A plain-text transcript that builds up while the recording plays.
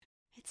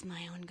That's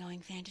my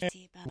ongoing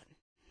fantasy about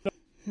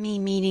me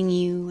meeting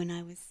you when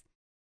I was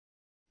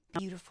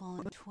beautiful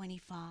and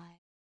 25.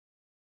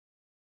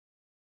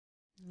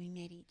 We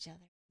met each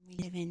other. We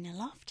live in a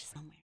loft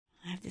somewhere.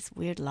 I have this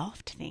weird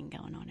loft thing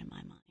going on in my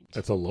mind.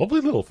 That's a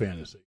lovely little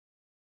fantasy.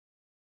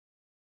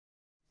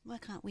 Why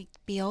can't we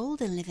be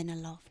old and live in a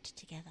loft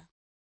together?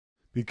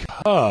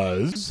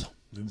 Because,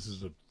 and this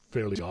is a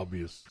fairly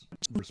obvious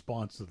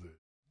response to the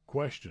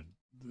question,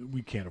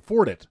 we can't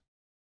afford it.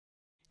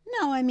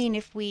 No, I mean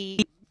if we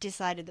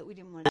decided that we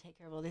didn't want to take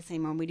care of all this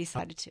anymore and we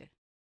decided to,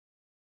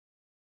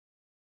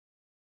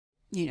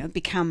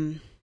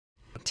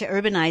 to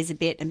urbanize a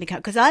bit and become,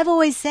 because I've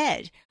always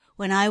said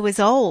when I was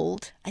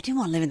old, I didn't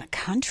want to live in the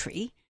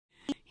country.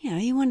 You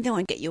don't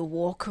want to get your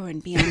walker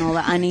and be on all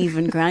the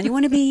uneven ground. You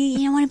want to be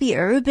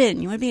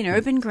urban. You want to be an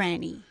urban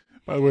granny.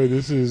 By the way,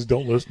 this is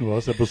Don't Listen to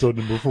Us, episode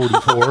number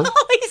 44.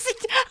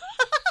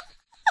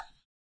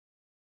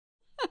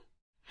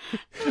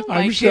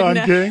 I'm Sean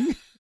King.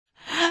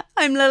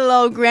 I'm little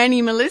old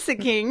Granny Melissa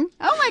King.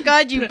 Oh my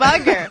God, you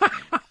bugger.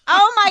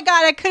 Oh my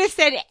God, I could have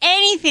said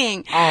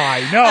anything. Oh,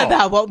 I know.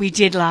 About what we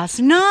did last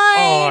night.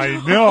 Oh,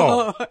 I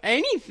know.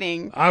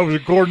 Anything. I was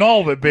recording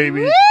all of it,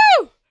 baby.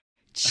 Woo!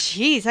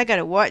 Jeez, I got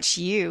to watch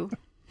you.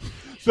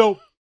 So,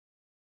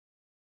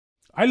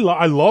 I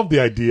love the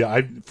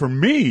idea. For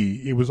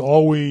me, it was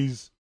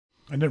always,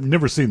 I've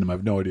never seen them. I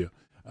have no idea.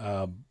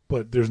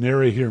 But there's an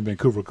area here in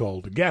Vancouver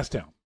called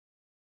Gastown.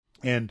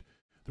 And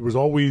there was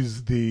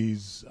always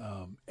these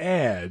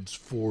ads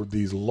for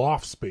these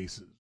loft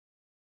spaces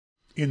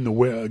in the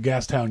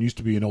Gastown used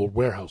to be an old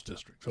warehouse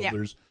district. So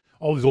there's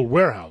all these old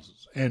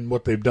warehouses. And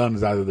what they've done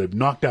is either they've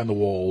knocked down the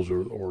walls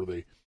or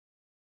they...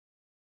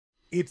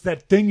 It's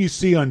that thing you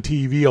see on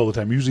TV all the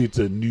time. Usually it's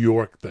a New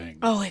York thing.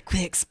 Oh,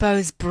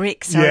 exposed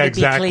bricks. Sorry to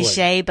be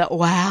cliche, but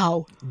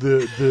wow.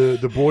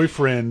 The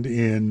boyfriend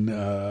in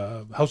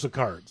House of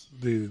Cards,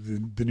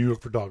 the New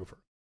York photographer.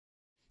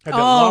 Had that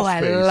loft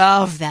space I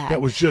love that.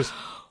 That was just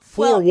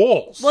four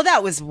walls. Well,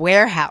 that was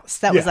warehouse.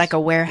 That was like a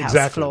warehouse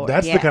floor.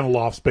 That's the kind of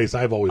loft space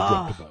I've always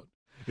dreamt about.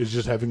 Is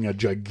just having a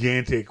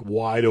gigantic,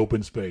 wide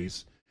open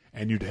space,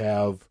 and you'd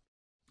have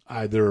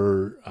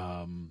either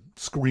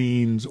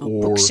screens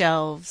or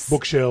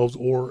bookshelves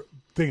or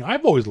thing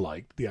I've always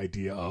liked the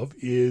idea of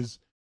is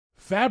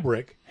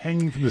fabric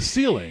hanging from the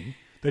ceiling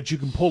that you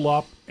can pull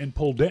up and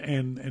pull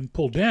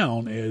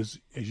down as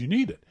you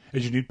need it,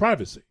 as you need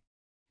privacy.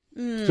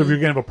 So if you're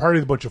going to have a party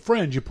with a bunch of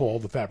friends, you pull all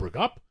the fabric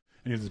up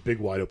and you have this big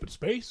wide open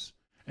space.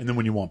 And then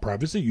when you want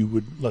privacy, you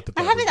would let the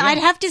fabric down. I'd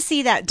have to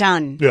see that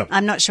done. Yeah.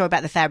 I'm not sure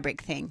about the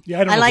fabric thing.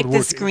 Yeah, I like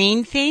the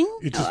screen thing.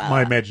 It's just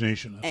my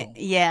imagination. That's all.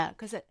 Yeah,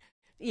 because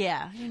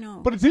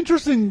But it's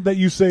interesting that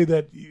you say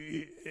that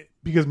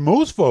because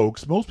most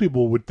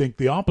people would think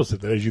the opposite,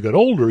 that as you got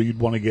older, you'd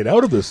want to get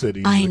out of the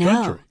city and the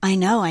country. I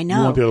know. You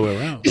want the other way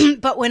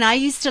around. But when I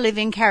used to live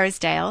in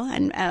Carisdale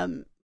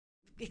and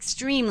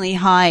extremely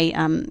high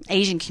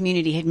Asian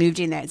community had moved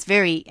in there. It's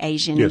very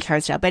Asian in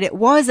Carisdale, but it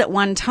was at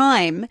one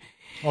time.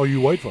 Oh,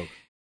 you white folk.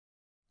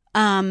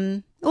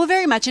 Well,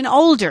 very much an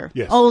older,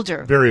 very old,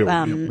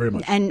 very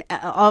much, and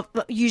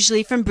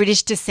usually from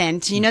British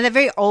descent. They're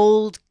very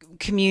old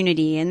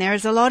community, and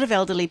there's a lot of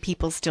elderly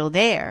people still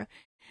there.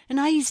 And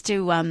I used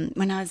to,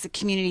 when I was a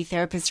community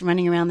therapist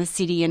running around the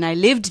city, and I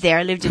lived there.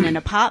 I lived in an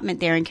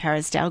apartment there in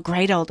Carisdale,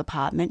 great old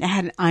apartment. I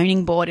had an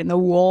ironing board in the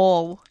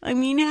wall. I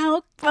mean,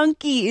 how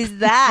funky is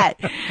that?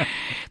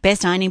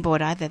 Best ironing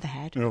board I've ever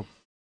had. Oh.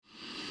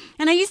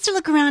 And I used to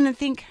look around and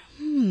think,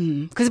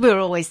 because we were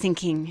always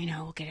thinking,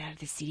 we'll get out of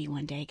the city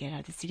one day,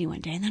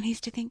 And then I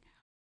used to think,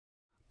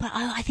 but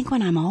I think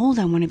when I'm old,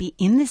 I want to be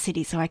in the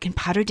city so I can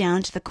putter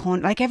down to the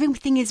corner. Like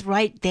everything is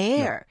right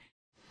there. Yeah.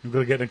 You're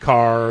going to get in a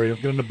car, you'll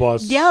get on the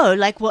bus. Yeah,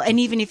 and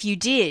even if you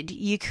did,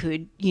 you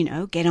could,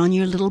 get on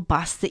your little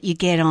bus that you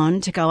get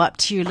on to go up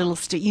to your little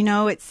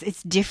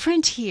it's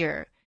different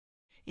here.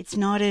 It's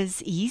not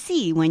as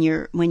easy when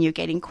you're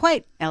getting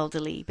quite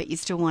elderly, but you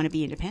still want to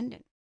be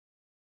independent.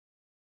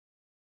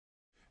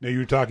 Now you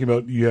were talking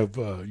about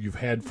you've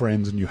had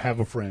friends and you have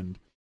a friend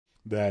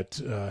that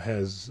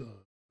has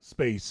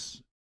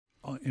space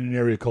in an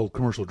area called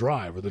Commercial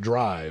Drive, or the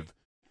Drive,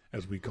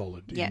 as we call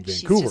it in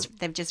Vancouver.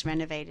 They've just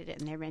renovated it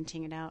and they're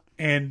renting it out.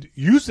 And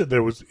you said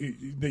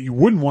that you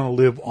wouldn't want to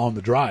live on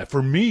the Drive.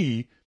 For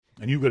me,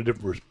 and you've got a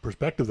different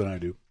perspective than I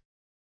do,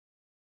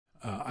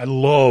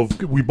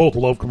 we both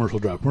love Commercial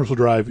Drive. Commercial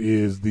Drive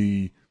is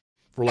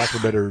for lack of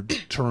a better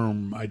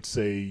term, I'd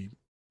say,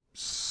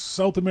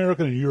 South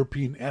American and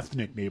European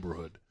ethnic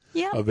neighborhood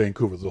of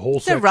Vancouver.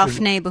 It's a rough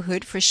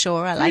neighborhood for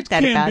sure. I like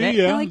that about it.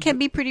 Yeah. No, it can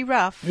be pretty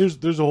rough.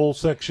 There's a whole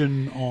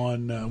section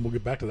on, we'll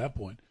get back to that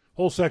point,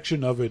 whole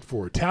section of it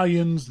for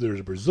Italians. There's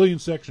a Brazilian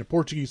section, a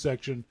Portuguese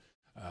section.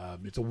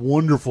 It's a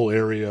wonderful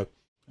area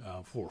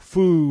for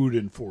food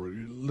and for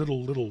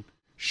little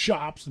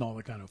shops and all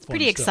that kind of fun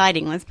Pretty stuff.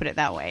 Exciting, let's put it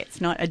that way.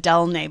 It's not a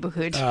dull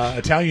neighborhood.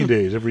 Italian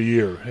Days every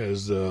year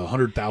has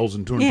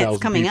 100,000, 200,000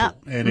 it's coming people. up.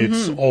 And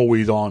it's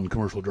always on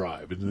Commercial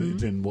Drive.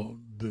 It's in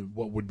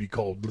what would be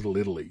called Little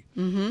Italy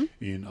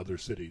in other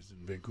cities.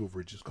 In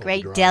Vancouver, it's just called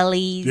Great the Drive.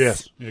 delis.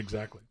 Yes,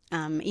 exactly.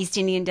 East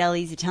Indian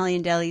delis,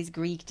 Italian delis,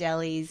 Greek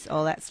delis,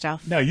 all that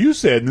stuff. Now, you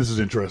said, and this is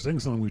interesting,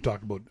 something we've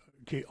talked about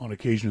on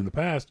occasion in the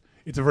past,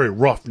 it's a very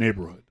rough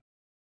neighborhood.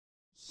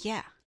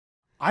 Yeah.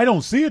 I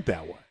don't see it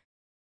that way.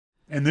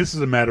 And this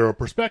is a matter of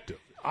perspective.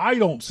 I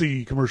don't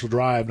see Commercial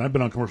Drive, and I've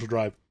been on Commercial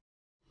Drive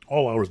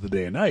all hours of the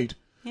day and night.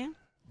 Yeah.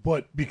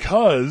 But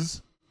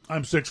because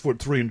I'm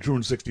 6'3" and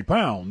 260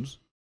 pounds,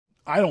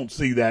 I don't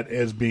see that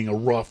as being a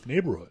rough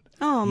neighborhood.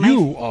 Oh,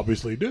 you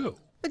obviously do.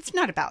 It's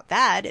not about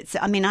that.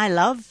 I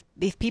love,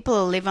 if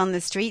people live on the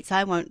streets,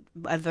 I won't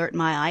avert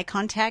my eye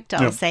contact.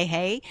 I'll say,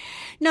 hey.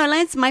 No,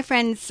 Lance, my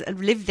friends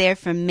lived there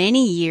for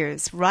many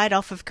years, right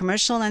off of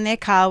Commercial, and their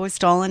car was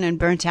stolen and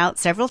burnt out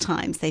several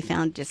times. They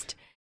found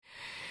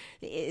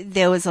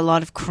there was a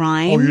lot of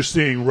crime. Oh, you're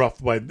seeing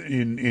rough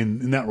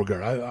in that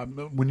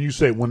regard. When you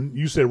say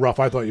rough,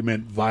 I thought you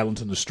meant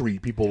violence in the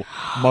street, people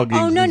mugging.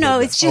 Oh, no.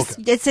 Like it's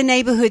just it's a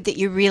neighborhood that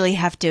you really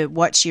have to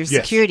watch your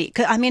security. Yes.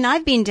 'Cause,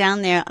 I've been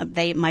down there.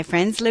 My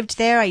friends lived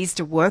there. I used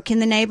to work in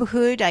the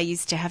neighborhood. I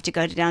used to have to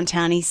go to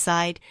downtown East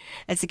Side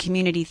as a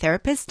community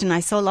therapist, and I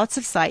saw lots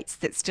of sights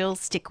that still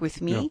stick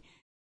with me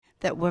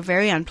that were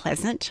very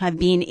unpleasant. I've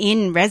been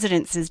in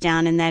residences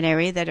down in that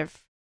area that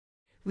have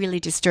really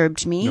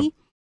disturbed me. Yep.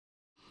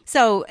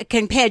 So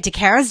compared to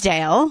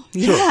Carsdale,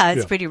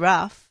 it's pretty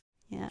rough.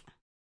 Yeah.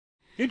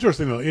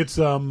 Interesting though. It's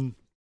a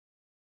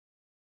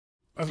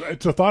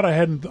thought I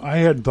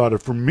hadn't thought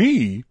of. For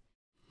me,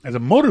 as a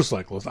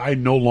motorcyclist, I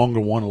no longer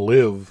want to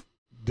live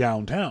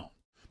downtown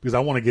because I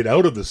want to get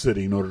out of the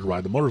city in order to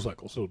ride the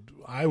motorcycle. So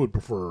I would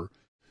prefer,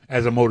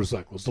 as a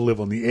motorcyclist, to live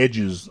on the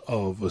edges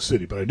of a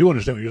city. But I do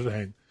understand what you're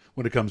saying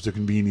when it comes to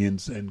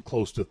convenience and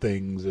close to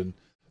things. And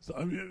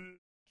so,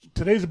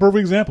 today's a perfect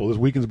example. This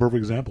weekend's a perfect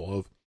example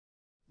of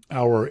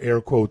our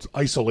air quotes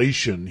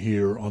isolation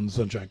here on the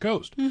Sunshine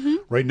Coast. Mm-hmm.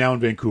 Right now in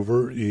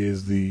Vancouver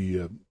is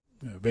the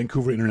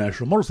Vancouver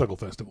International Motorcycle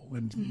Festival,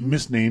 and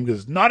misnamed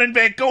because it's not in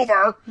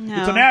Vancouver. No.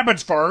 It's in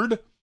Abbotsford.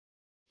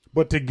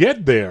 But to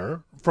get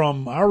there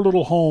from our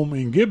little home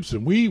in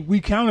Gibson, we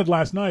counted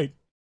last night.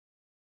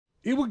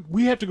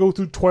 We have to go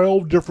through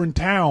 12 different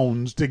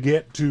towns to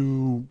get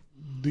to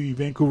the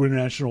Vancouver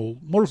International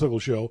Motorcycle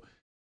Show.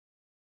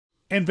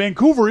 And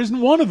Vancouver isn't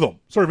one of them.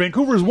 Sorry,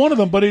 Vancouver is one of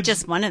them, but it's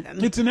just one of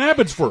them. It's in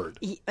Abbotsford.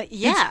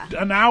 Yeah. It's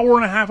an hour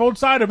and a half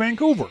outside of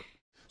Vancouver.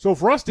 So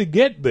for us to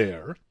get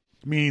there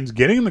means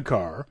getting in the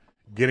car,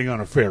 getting on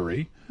a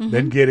ferry,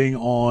 then getting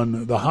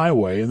on the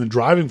highway, and then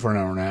driving for an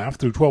hour and a half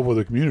through 12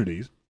 other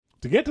communities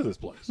to get to this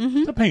place.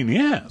 It's a pain in the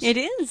ass. It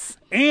is.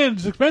 And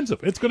it's expensive.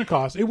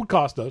 It would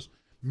cost us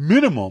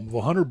minimum of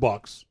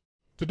 $100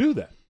 to do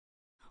that.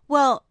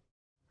 Well,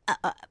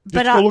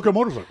 Just go look at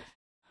motorcycles.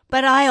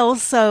 But I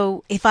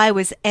also, if I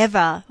was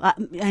ever,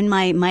 and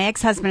my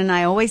ex-husband and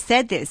I always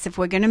said this, if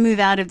we're going to move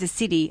out of the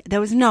city, there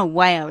was no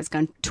way I was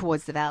going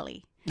towards the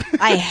valley.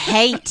 I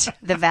hate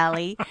the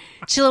valley.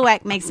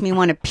 Chilliwack makes me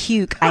want to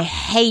puke. I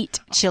hate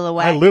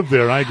Chilliwack. I live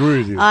there, and I agree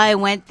with you. I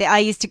went there. I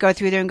used to go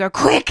through there and go,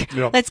 quick,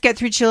 let's get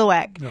through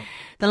Chilliwack. Yep.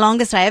 The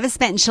longest I ever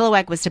spent in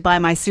Chilliwack was to buy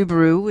my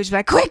Subaru, which was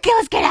like, quick,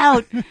 let's get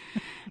out.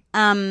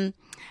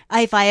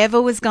 If I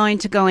ever was going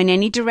to go in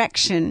any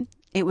direction,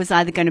 it was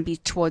either going to be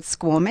towards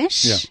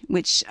Squamish,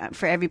 which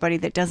for everybody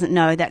that doesn't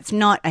know, that's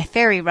not a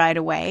ferry right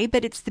away,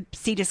 but it's the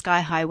Sea to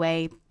Sky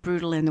Highway,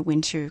 brutal in the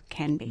winter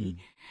can be.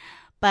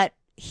 But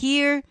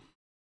here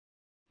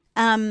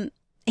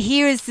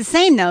is the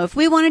same though. If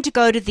we wanted to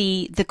go to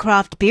the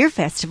craft beer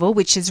festival,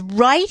 which is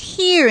right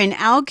here in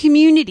our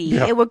community,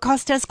 it would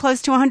cost us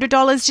close to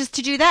 $100 just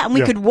to do that, and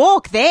we could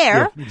walk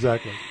there. Yeah,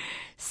 exactly.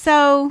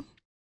 So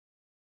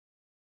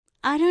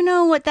I don't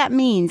know what that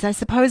means. I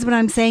suppose what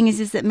I'm saying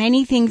is that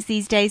many things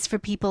these days for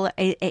people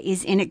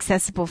is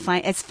inaccessible.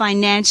 It's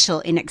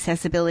financial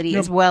inaccessibility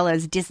as well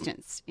as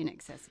distance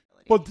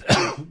inaccessibility.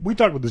 But we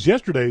talked about this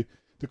yesterday.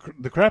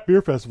 The Craft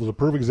Beer Festival is a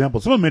perfect example.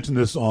 Someone mentioned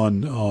this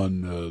on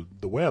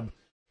the web.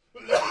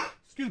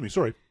 Excuse me,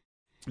 sorry.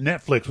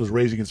 Netflix was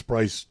raising its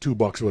price $2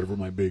 or whatever it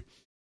might be.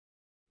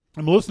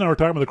 And Melissa and I were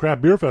talking about the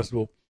Craft Beer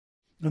Festival,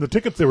 and the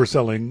tickets they were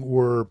selling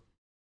were,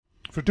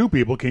 for two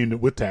people, came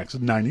with taxes,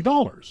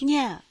 $90.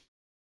 Yeah.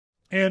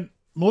 And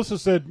Melissa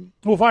said,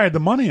 well, if I had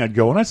the money, I'd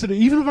go. And I said,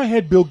 even if I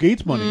had Bill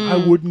Gates' money,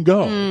 I wouldn't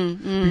go.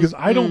 Because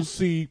I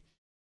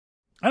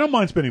don't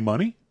mind spending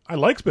money. I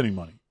like spending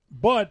money.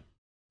 But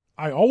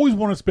I always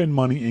want to spend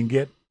money and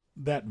get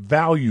that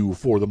value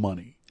for the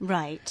money.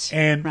 Right.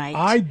 And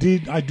I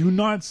do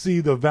not see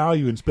the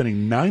value in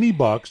spending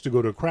 $90 to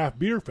go to a craft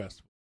beer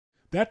festival.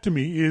 That to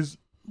me is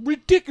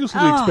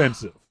ridiculously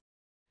expensive.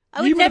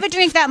 I would never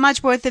drink that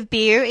much worth of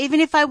beer, even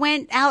if I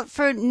went out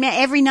for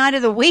every night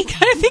of the week.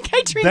 I don't think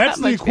I drink that much. That's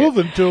the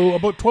equivalent to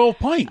about 12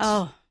 pints.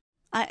 Oh,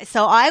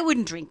 so I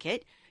wouldn't drink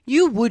it.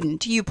 You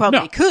wouldn't. You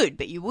probably could,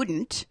 but you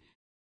wouldn't.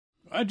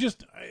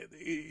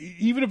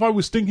 Even if I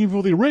was stinking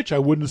filthy rich, I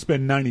wouldn't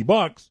spend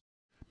 $90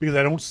 because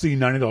I don't see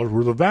 $90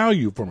 worth of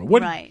value from it.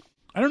 Right.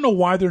 I don't know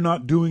why they're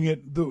not doing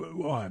it.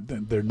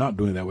 They're not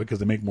doing it that way because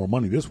they make more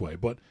money this way.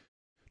 But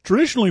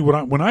traditionally,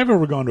 when I've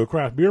ever gone to a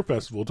craft beer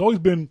festival, it's always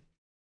been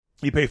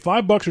you pay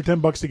 $5 or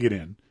 $10 to get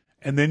in,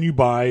 and then you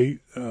buy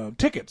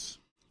tickets.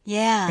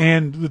 Yeah.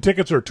 And the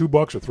tickets are $2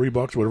 or $3,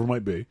 whatever it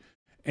might be,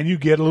 and you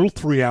get a little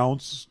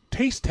 3-ounce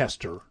taste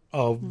tester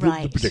of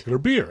the particular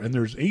beer. And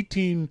there's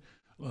 18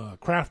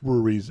 craft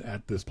breweries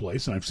at this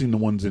place, and I've seen the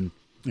ones in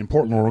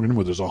Portland, Oregon,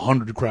 where there's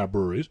 100 craft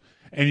breweries,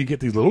 and you get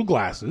these little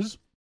glasses,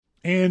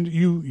 and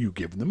you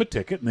give them a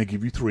ticket, and they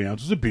give you 3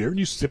 ounces of beer, and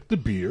you sip the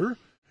beer,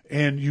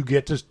 and you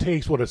get to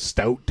taste what a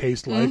stout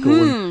tastes like,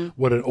 or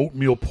what an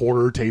oatmeal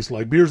porter tastes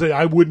like. Beers that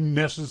I wouldn't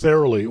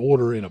necessarily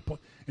order in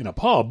a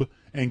pub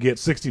and get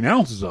 16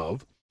 ounces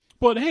of.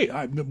 But hey,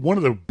 one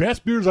of the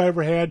best beers I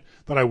ever had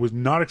that I was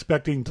not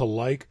expecting to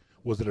like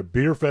was at a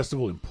beer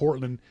festival in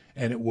Portland,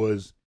 and it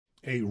was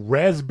a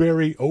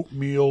raspberry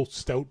oatmeal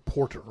stout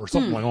porter or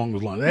something along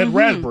those lines. It had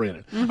raspberry in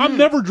it. I'm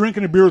never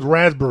drinking a beer with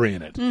raspberry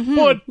in it,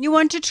 but you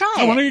want to try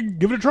it. I want to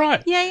give it a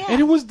try. Yeah.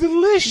 And it was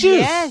delicious.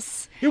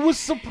 Yes. It was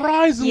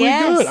surprisingly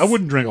good. I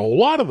wouldn't drink a whole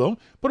lot of them,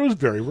 but it was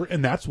very,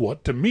 and that's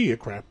what, to me, a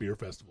craft beer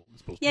festival is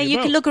supposed to be about. Yeah,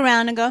 you could look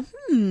around and go,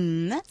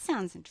 that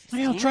sounds interesting.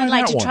 Yeah, I'll try I'd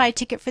like that to one. try a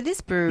ticket for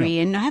this brewery,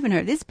 and I haven't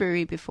heard of this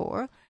brewery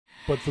before.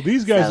 But for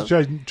these guys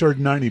to charge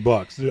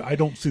 $90, I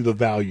don't see the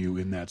value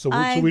in that. So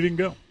we didn't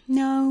go.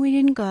 No, we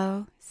didn't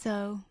go.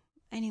 So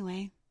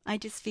anyway, I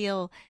just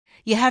feel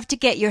you have to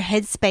get your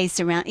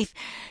headspace around.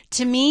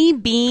 To me,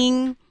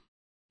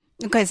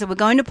 okay, so we're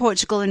going to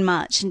Portugal in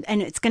March,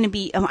 and it's going to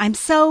be.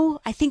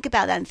 I think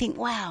about that and think,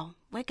 wow,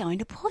 we're going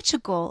to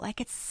Portugal.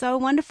 Like, it's so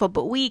wonderful,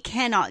 but we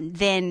cannot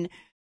then,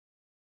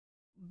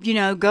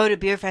 go to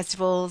beer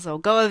festivals or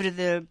go over to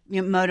the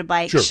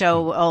motorbike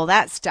show, all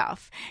that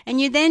stuff.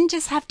 And you then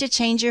just have to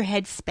change your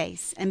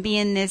headspace and be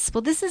in this,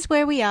 well, this is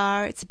where we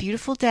are. It's a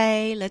beautiful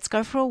day. Let's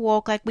go for a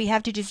walk. Like, we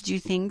have to just do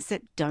things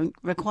that don't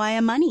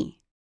require money.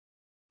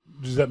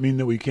 Does that mean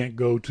that we can't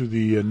go to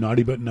the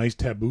Naughty But Nice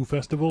Taboo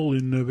Festival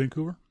in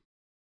Vancouver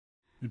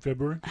in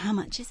February? How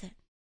much is it?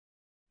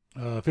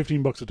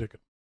 $15 a ticket.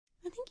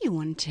 I think you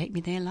wanted to take me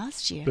there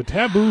last year. The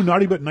Taboo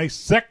Naughty But Nice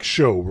Sex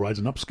Show provides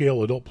an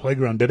upscale adult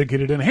playground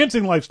dedicated to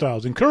enhancing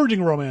lifestyles,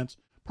 encouraging romance,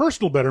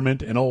 personal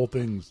betterment, and all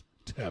things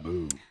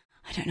taboo.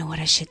 I don't know what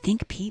I should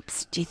think,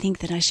 peeps. Do you think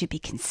that I should be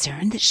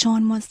concerned that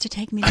Sean wants to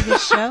take me to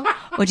this show?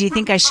 Or do you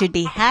think I should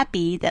be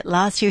happy that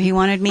last year he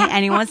wanted me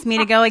and he wants me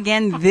to go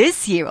again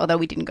this year, although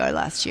we didn't go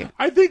last year?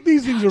 I think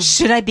these things are...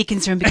 Should I be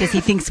concerned because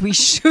he thinks we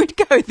should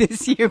go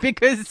this year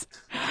because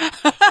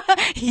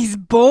he's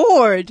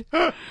bored?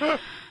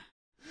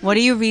 What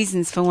are your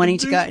reasons for wanting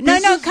to go?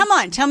 No, come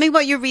on. Tell me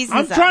what your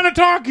reasons are. I'm trying to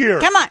talk here.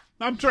 Come on.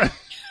 I'm trying...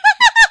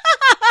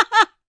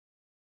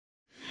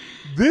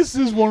 This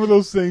is one of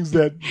those things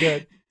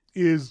that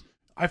is,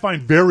 I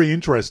find very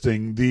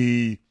interesting,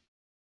 the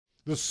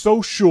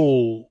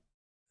social,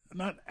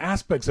 not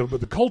aspects of it,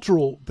 but the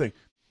cultural thing.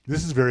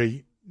 This is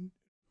very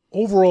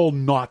overall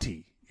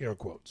naughty, air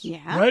quotes.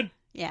 Yeah. Right?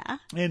 Yeah.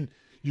 And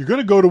you're going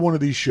to go to one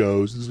of these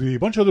shows. There's going to be a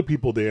bunch of other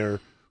people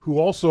there who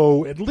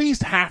also, at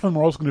least half of them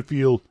are also going to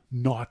feel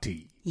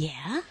naughty.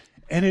 Yeah.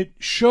 And it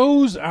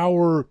shows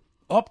our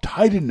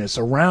uptightedness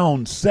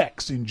around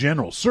sex in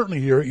general,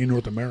 certainly here in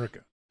North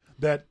America,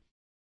 that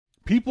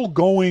people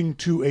going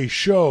to a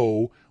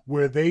show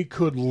where they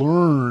could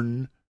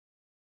learn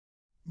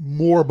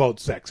more about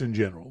sex in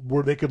general,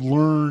 where they could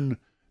learn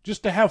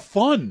just to have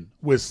fun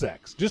with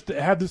sex, just to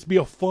have this be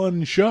a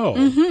fun show.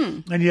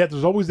 Mm-hmm. And yet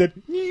there's always this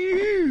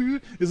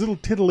little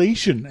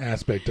titillation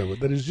aspect of it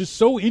that is just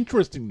so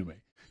interesting to me.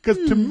 Because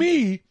to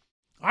me,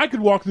 I could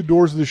walk the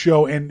doors of the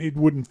show and it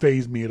wouldn't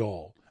faze me at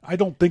all. I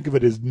don't think of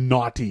it as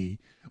naughty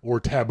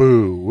or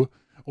taboo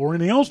or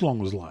anything else along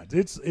those lines.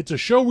 It's a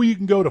show where you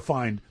can go to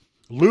find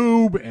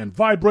lube and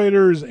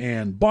vibrators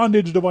and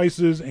bondage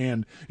devices,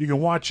 and you can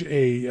watch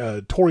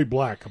a Tory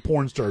Black, a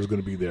porn star, is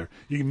going to be there.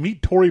 You can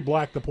meet Tory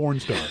Black, the porn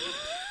star.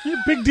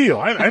 Big deal.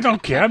 I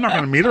don't care. I'm not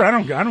going to meet her. I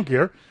don't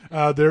care.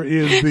 There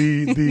is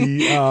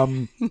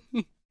the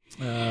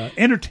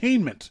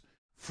entertainment,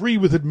 free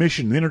with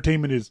admission. The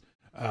entertainment is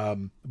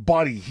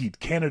Body Heat,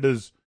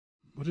 Canada's,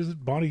 what is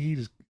it? Body Heat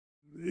is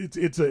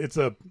it's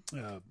a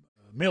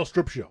male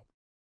strip show.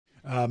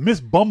 Miss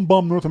Bum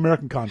Bum North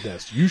American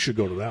Contest. You should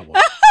go to that one.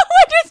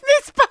 What does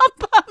Miss Bum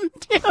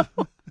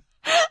Bum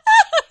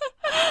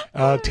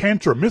do?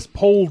 Tantra, Miss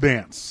Pole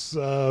Dance.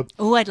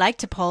 Oh, I'd like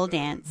to pole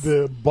dance.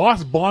 The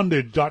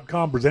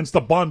BossBondage.com presents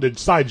the Bondage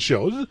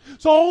Sideshow.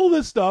 So all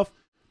this stuff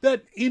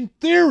that, in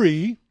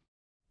theory,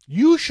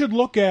 you should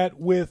look at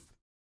with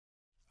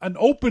an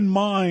open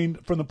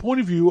mind from the point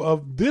of view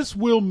of this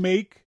will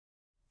make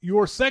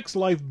your sex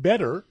life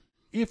better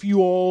if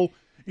you all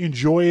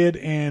enjoy it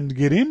and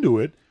get into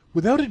it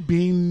without it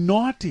being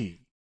naughty.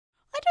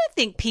 I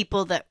think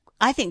people that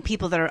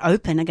are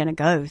open are going to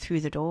go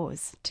through the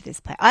doors to this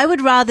place. I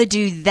would rather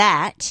do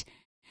that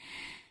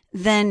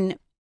than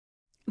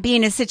be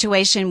in a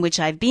situation which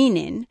I've been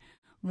in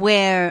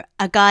where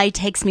a guy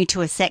takes me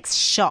to a sex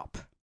shop.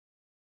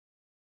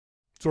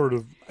 Sort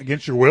of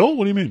against your will?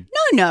 What do you mean?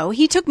 no.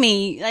 He took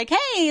me like,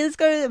 hey, let's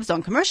go. It was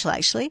on commercial,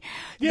 actually.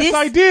 Yes,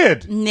 I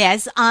did.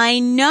 Yes, I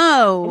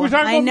know. Are we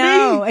talking I about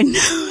know. me? And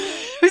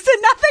it was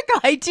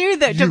another guy too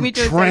that took You me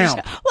to tramp.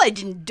 a sex shop. Well, I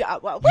didn't.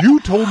 What? You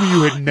told me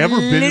you had never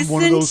been in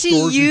one of those Listen to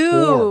stores you.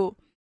 before.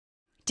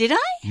 Did I?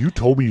 You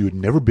told me you had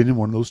never been in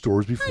one of those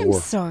stores I'm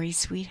before. sorry,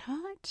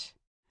 sweetheart.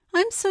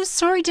 I'm so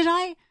sorry. Did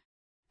I?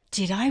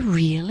 Did I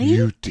really?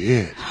 You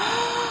did.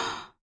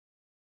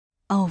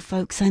 Oh,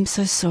 folks, I'm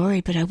so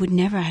sorry, but I would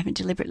never. I haven't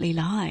deliberately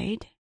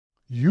lied.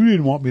 You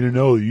didn't want me to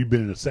know that you'd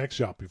been in a sex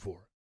shop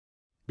before.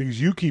 Because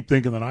you keep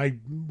thinking that I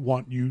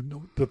want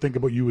you to think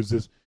about you as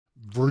this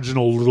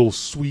virginal little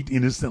sweet,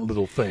 innocent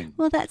little thing.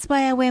 Well, that's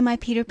why I wear my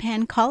Peter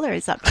Pan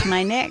collars up to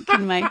my neck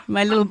and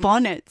my little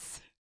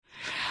bonnets.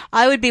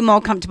 I would be more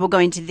comfortable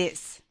going to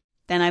this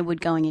than I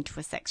would going into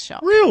a sex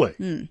shop.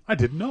 Really? I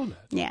didn't know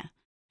that. Yeah.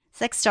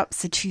 Sex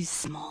shops are too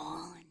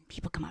small.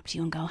 People come up to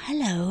you and go,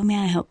 hello, may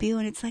I help you?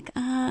 And it's like,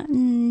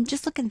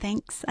 just looking,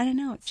 thanks. I don't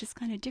know. It's just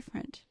kind of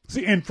different.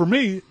 See, and for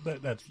me,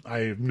 that's I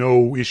have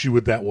no issue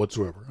with that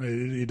whatsoever.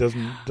 It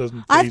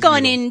doesn't. I've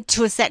gone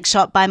into a sex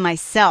shop by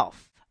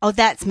myself. Oh,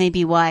 that's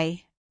maybe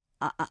why.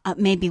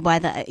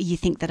 You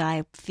think that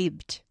I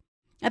fibbed.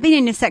 I've been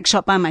in a sex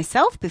shop by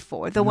myself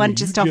before. The one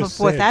just off of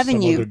 4th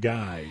Avenue. Some other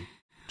guy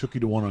took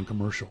you to one on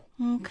commercial.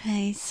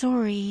 Okay,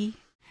 sorry.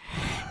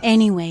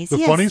 Anyways, The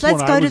yes, funniest let's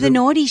one go I to was the in-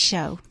 naughty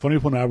show.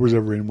 Funniest one I was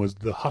ever in was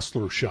the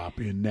Hustler shop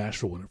in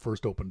Nashville when it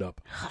first opened up.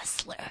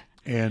 Hustler.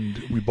 And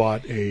we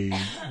bought a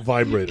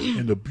vibrator,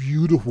 and a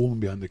beautiful woman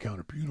behind the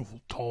counter, beautiful,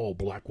 tall,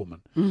 black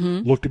woman,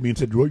 looked at me and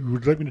said, would you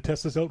like me to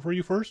test this out for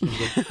you first? And I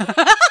was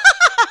like,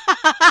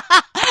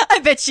 I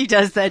bet she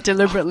does that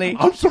deliberately.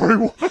 I'm sorry,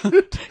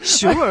 what?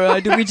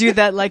 Sure. Do we do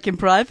that like in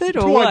private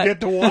or Do what? I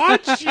get to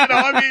watch? Do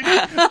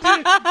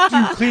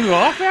you clean it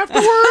off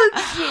afterwards?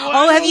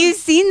 Oh, have you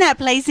seen that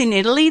place in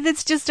Italy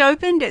that's just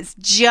opened? It's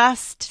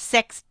just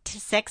sex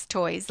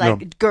toys,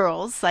 like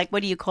girls. Like,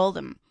 what do you call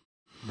them?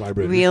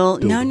 Vibrators. Real?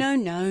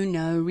 Dildo.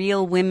 No.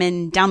 Real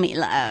women dummy.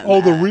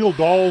 Oh, the real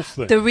dolls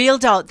thing. The real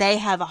doll. They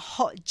have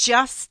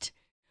just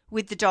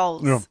with the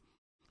dolls. Yeah.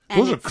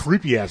 And Those are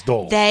creepy ass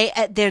dolls.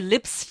 their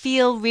lips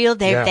feel real.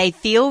 They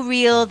feel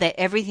real.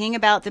 Everything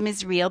about them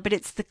is real. But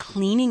it's the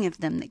cleaning of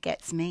them that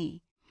gets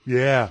me.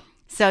 Yeah.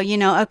 So,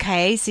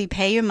 okay, so you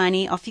pay your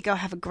money, off you go,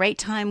 have a great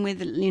time with,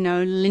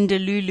 Linda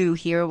Lulu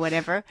here or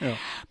whatever. Yeah.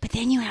 But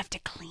then you have to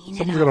clean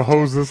Someone's it got up. to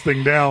hose this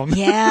thing down.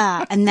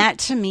 Yeah, and that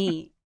to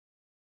me,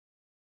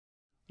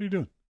 What are you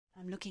doing?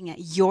 I'm looking at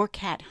your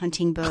cat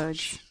hunting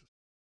birds.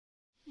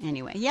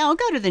 Anyway, yeah, I'll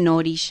go to the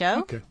naughty show,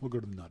 Okay, we'll go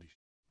to the naughty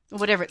show. or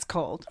whatever it's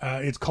called.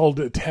 It's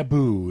called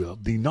Taboo,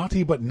 the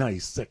naughty but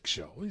nice sex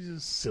show. It's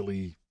just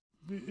silly.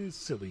 It's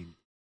silly.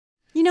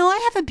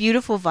 I have a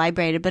beautiful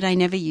vibrator, but I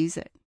never use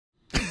it.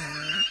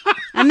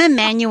 I'm a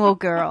manual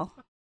girl.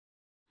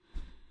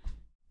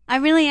 I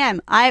really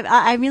am.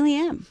 I really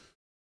am.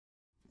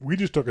 We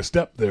just took a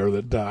step there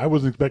that I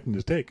wasn't expecting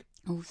to take.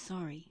 Oh,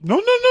 sorry. No.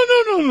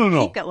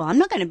 Well, I'm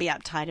not going to be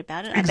uptight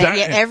about it.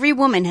 Exactly. I bet every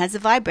woman has a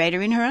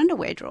vibrator in her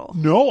underwear drawer.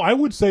 No, I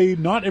would say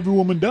not every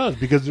woman does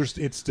because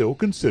it's still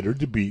considered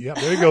to be. Yeah,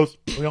 there he goes.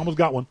 We almost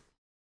got one.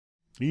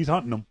 He's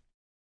hunting them.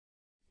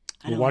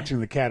 We're watching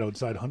the cat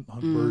outside hunt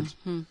birds.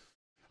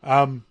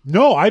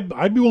 No,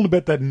 I'd be willing to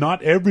bet that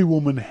not every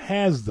woman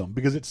has them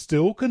because it's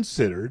still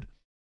considered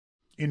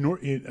in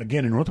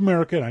North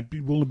America, and I'd be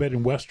willing to bet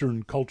in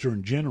Western culture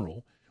in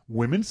general,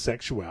 women's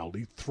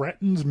sexuality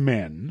threatens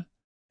men,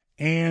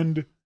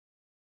 and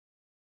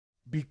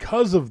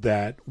because of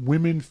that,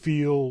 women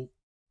feel,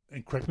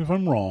 and correct me if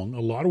I'm wrong, a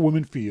lot of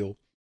women feel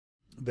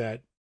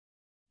that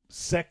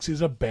sex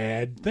is a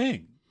bad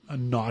thing, a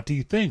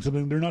naughty thing,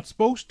 something they're not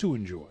supposed to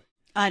enjoy.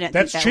 I don't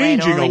That's think that way at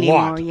changing all a anymore.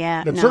 lot.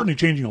 Yeah, That's no. certainly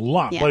changing a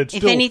lot, Yeah. but it's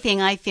if still.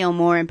 anything, I feel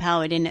more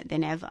empowered in it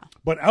than ever.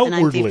 But And I'm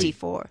outwardly,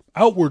 54.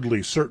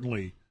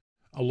 Certainly,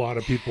 a lot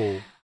of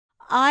people.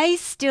 I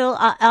still,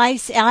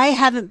 I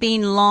haven't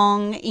been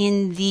long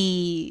in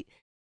the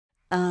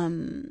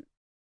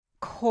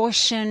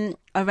caution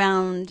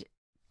around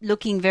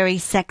looking very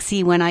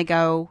sexy when I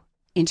go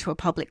into a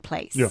public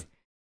place. Yeah.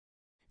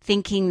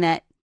 Thinking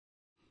that,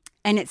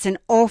 and it's an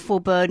awful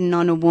burden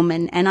on a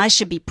woman, and I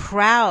should be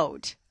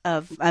proud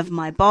of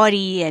my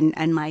body and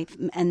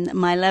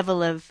my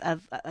level of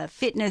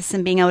fitness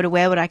and being able to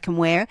wear what I can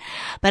wear,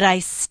 but I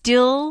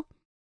still.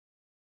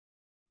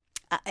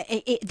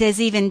 There's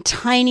even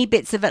tiny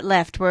bits of it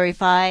left where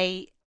if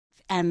I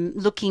am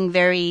looking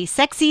very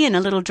sexy in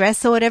a little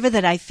dress or whatever,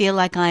 that I feel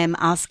like I am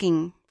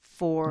asking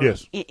for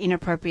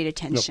inappropriate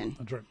attention. Yep,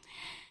 that's right.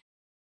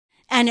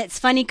 And it's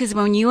funny because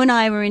when you and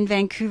I were in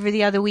Vancouver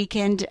the other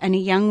weekend and a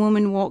young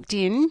woman walked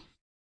in,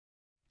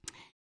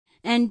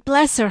 and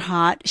bless her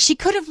heart, she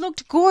could have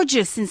looked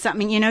gorgeous in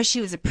something.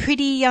 She was a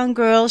pretty young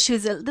girl. She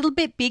was a little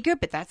bit bigger,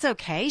 but that's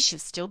okay. She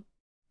was still,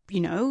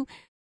 a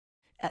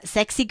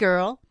sexy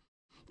girl.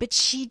 But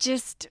she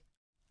just,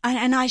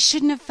 and I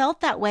shouldn't have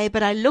felt that way,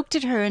 but I looked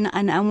at her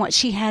and what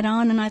she had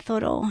on, and I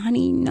thought, oh,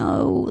 honey,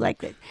 no.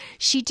 Like,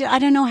 I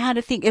don't know how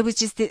to think. It was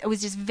just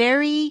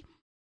very,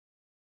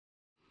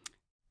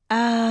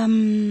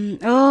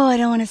 I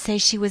don't want to say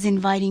she was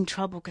inviting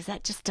trouble because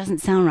that just doesn't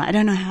sound right. I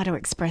don't know how to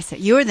express it.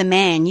 You're the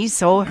man. You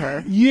saw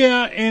her.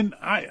 Yeah, and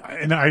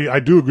I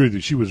do agree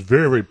that she was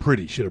very, very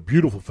pretty. She had a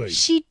beautiful face.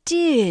 She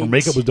did. Her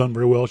makeup was done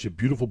very well. She had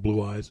beautiful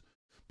blue eyes,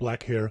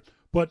 black hair.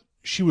 But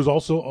she was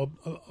also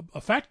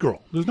a fat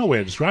girl. There's no way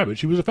to describe it.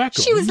 She was a fat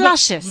girl. She was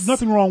luscious. There's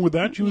nothing wrong with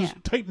that. She was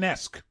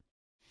Titan-esque.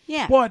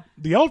 Yeah. But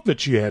the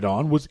outfit she had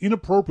on was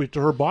inappropriate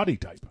to her body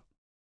type,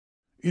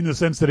 in the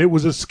sense that it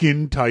was a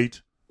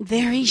skin-tight,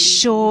 very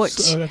short.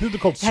 I think they're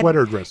called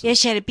sweater dresses. Yeah,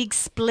 she had a big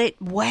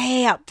split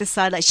way up the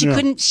side. Like she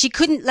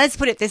couldn't, let's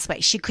put it this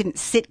way, she couldn't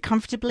sit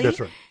comfortably. That's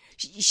right.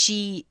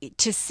 She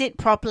to sit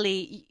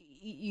properly,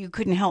 you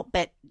couldn't help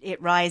but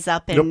it rise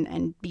up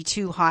and be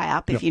too high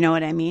up, if you know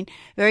what I mean.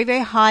 Very,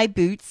 very high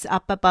boots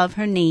up above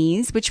her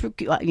knees, which were,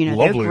 Lovely.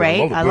 they're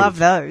great. I love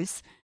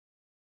those.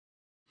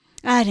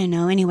 I don't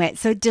know. Anyway,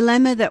 so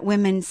dilemma that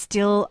women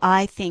still,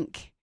 I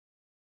think,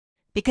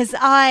 because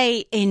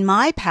in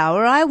my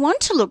power, I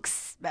want to look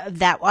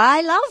that way.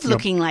 I love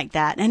looking like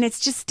that. And it's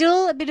just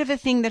still a bit of a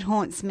thing that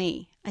haunts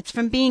me. It's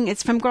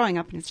from growing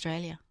up in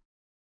Australia,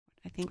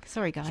 I think.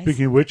 Sorry, guys.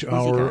 Speaking of which,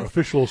 our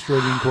official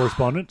Australian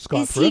correspondent,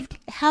 Scott Thrift.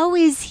 How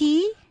is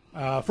he?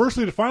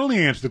 Firstly, to finally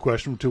answer the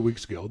question from 2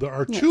 weeks ago, there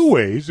are two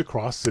ways to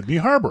cross Sydney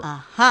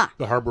Harbour.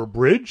 The Harbour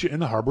Bridge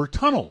and the Harbour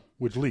Tunnel,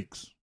 which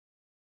leaks.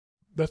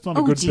 That's not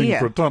a good thing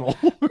for a tunnel.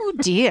 Oh,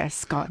 dear,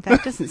 Scott.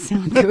 That doesn't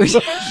sound good.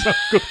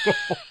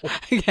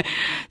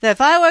 The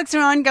fireworks are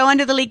on. Go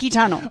under the leaky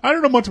tunnel. I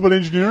don't know much about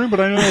engineering, but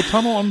I know a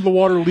tunnel under the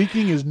water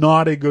leaking is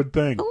not a good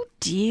thing. Oh,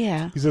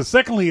 dear. He says,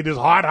 secondly, it is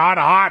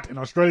hot in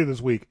Australia this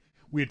week.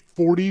 We had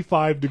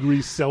 45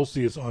 degrees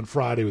Celsius on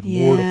Friday with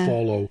more to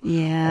follow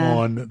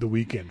on the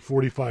weekend.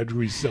 45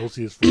 degrees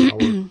Celsius for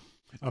our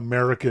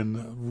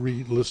American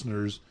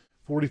listeners.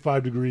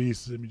 45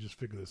 degrees. Let me just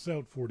figure this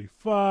out.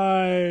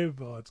 45.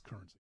 Oh, that's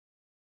currency.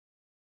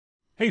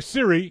 Hey,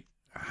 Siri,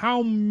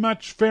 how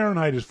much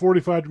Fahrenheit is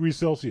 45 degrees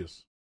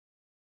Celsius?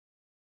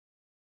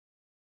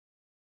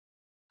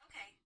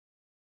 Okay.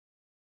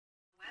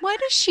 Why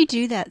does she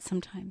do that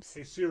sometimes?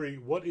 Hey, Siri,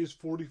 what is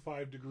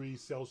 45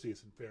 degrees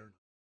Celsius in Fahrenheit?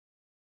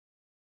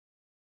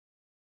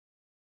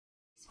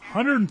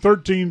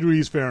 113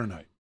 degrees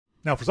Fahrenheit.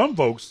 Now, for some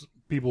folks,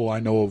 people I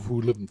know of who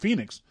live in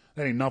Phoenix,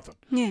 that ain't nothing.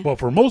 Yeah. But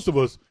for most of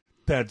us,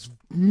 that's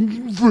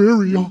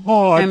very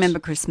hot. I remember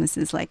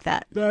Christmases like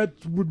that. That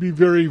would be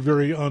very,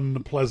 very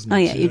unpleasant. Oh,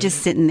 yeah, you're just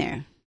sitting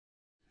there.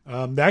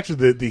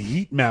 Actually, the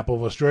heat map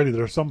of Australia,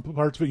 there are some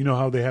parts of it, you know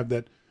how they have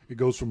that, it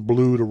goes from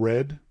blue to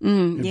red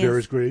in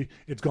various gray.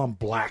 It's gone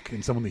black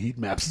in some of the heat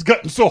maps. It's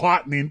gotten so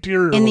hot in the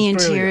interior of Australia.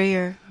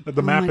 Interior. That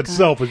the map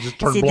itself has just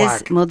turned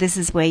black. This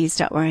is where you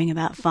start worrying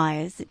about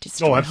fires that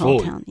destroy the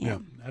whole town. Yeah,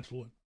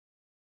 absolutely.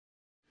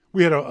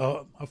 We had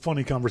a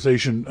funny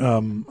conversation.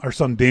 Our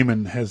son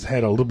Damon has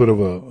had a little bit of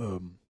a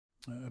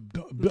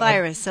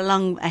virus.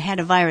 I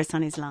had a virus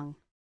on his lung.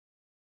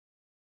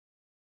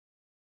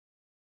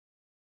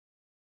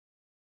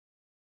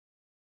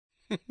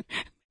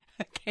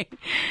 Okay.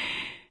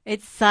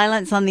 It's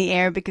silence on the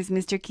air because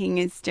Mr. King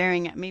is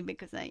staring at me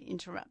because I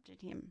interrupted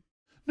him.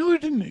 No, you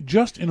didn't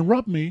just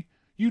interrupt me.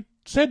 You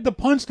said the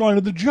punchline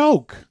of the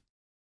joke.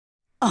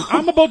 Oh.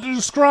 I'm about to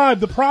describe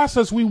the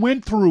process we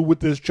went through with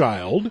this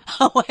child.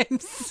 Oh, I'm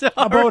sorry.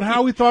 About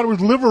how we thought it was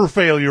liver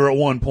failure at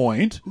one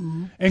point,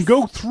 and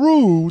go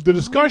through the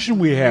discussion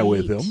we had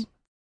with him,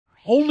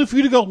 only for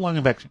you to go lung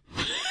infection.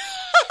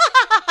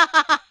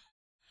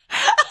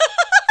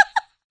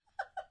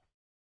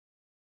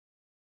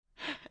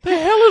 The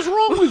hell is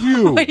wrong with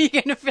you? What are you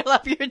going to fill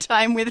up your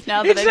time with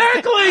now?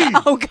 Exactly.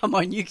 Oh, come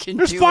on, you can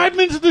There's do 5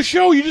 minutes of the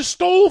show you just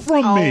stole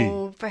from me.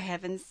 Oh, for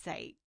heaven's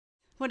sake.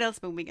 What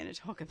else were we going to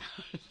talk about?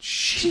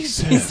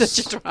 Jesus. He's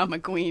such a drama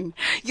queen.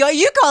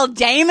 You call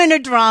Damon a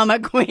drama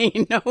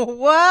queen.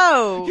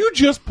 Whoa. You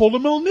just pulled a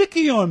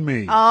Melnicki on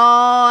me. Oh,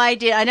 I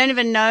did. I don't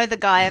even know the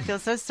guy. I feel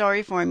so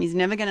sorry for him. He's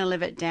never going to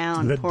live it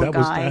down. Poor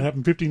guy. That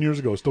happened 15 years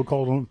ago. Still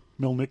called him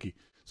Melnicki.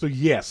 So,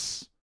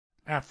 yes,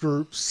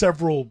 after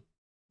several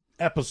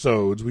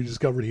episodes, we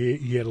discovered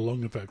he had a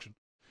lung infection.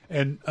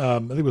 And I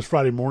think it was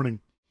Friday morning.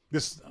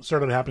 This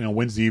started happening on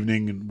Wednesday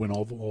evening and went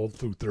all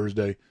through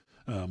Thursday.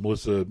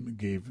 Melissa we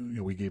gave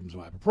him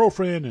some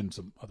ibuprofen and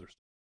some other stuff.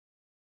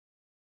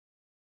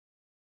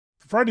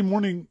 Friday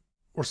morning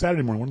or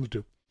Saturday morning, one of the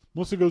two,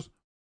 Melissa goes,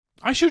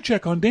 I should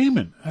check on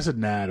Damon. I said,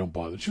 nah, don't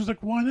bother. She was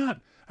like, why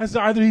not? I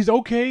said, either he's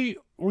okay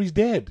or he's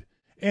dead.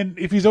 And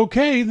if he's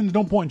okay, then there's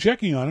no point in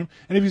checking on him.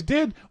 And if he's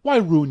dead, why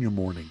ruin your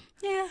morning?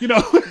 Yeah. You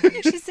know?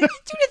 She said,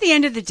 do it at the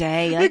end of the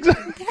day. Like,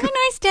 exactly. Have a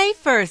nice day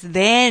first,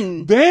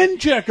 then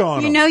check on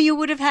him. You know, you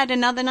would have had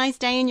another nice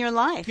day in your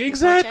life.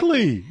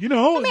 Exactly. You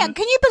know. I mean,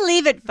 can you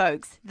believe it,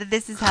 folks, that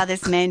this is how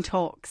this man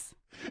talks?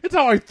 It's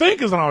how I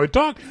think, isn't how I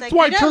talk. It's that's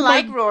why you don't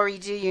like Rory,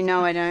 do you?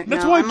 No, I don't.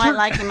 That's no, why I might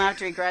like him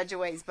after he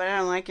graduates, but I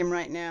don't like him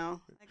right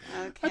now.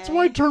 Okay. That's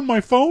why I turn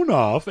my phone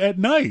off at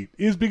night,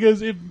 is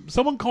because if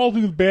someone calls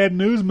me with bad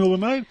news in the middle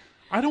of the night,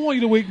 I don't want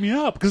you to wake me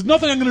up because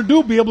nothing I'm going to do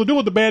will be able to do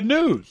with the bad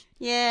news.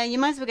 Yeah, you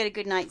might as well get a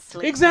good night's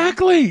sleep.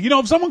 Exactly. You know,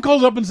 if someone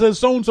calls up and says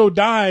so-and-so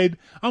died,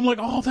 I'm like,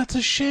 oh, that's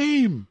a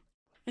shame.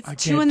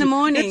 It's 2 in the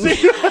morning.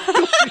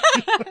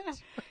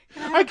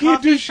 I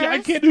can't do shit. I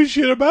can't do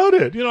shit about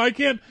it. You know, I'm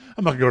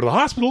not going to go to the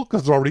hospital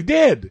because they're already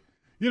dead.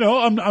 You know,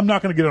 I'm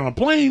not going to get on a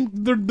plane.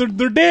 They're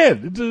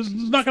dead. It's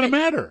not going to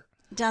matter.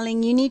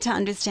 Darling, you need to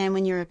understand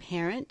when you're a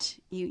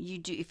parent, you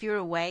do. If you're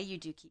away, you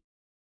do keep.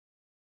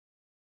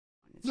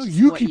 No,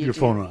 you keep your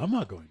phone on. I'm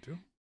not going to.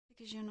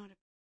 Because you're not a.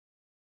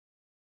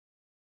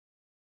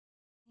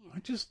 I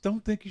just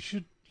don't think you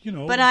should. You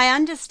know. But I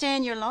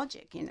understand your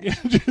logic. You know.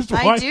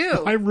 I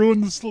do. I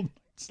ruined the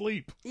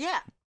sleep. Yeah.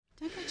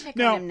 Don't go check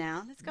on him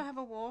now. Let's go have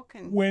a walk.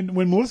 And when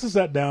Melissa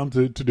sat down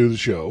to do the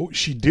show,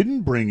 she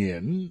didn't bring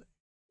in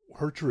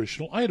her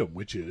traditional item,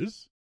 which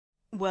is.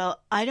 Well,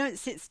 I don't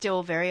sit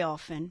still very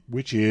often.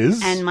 Which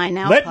is. And my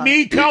nail Let polish.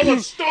 me tell the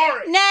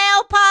story.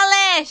 Nail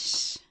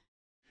polish.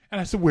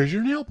 And I said, "Where's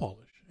your nail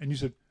polish?" And you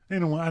said, "You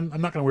know, I'm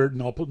not going to wear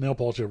nail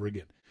polish ever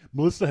again."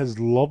 Melissa has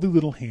lovely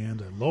little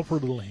hands. I love her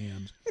little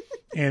hands.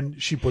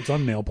 And she puts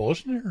on nail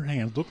polish, and her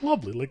hands look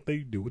lovely, like they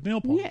do with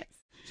nail polish. Yes.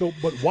 So,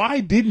 but why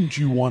didn't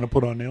you want to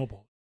put on nail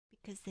polish?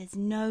 Because there's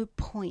no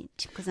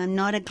point. Because I'm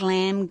not a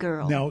glam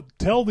girl. Now,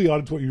 tell the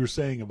audience what you were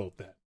saying about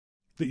that.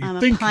 That you I'm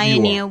think a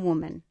pioneer you are.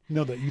 woman.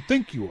 No, that you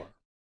think you are.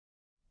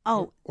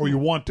 Oh. Or you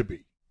want to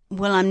be.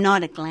 Well, I'm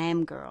not a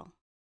glam girl.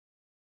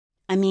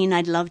 I mean,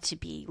 I'd love to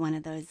be one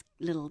of those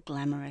little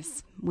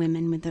glamorous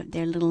women with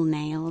their little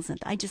nails. And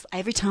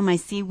every time I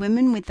see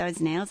women with those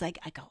nails, I go,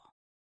 oh,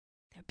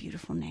 they're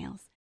beautiful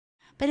nails.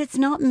 But it's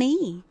not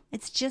me.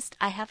 It's just,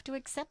 I have to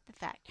accept the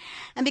fact.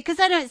 And because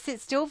I don't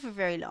sit still for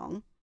very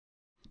long,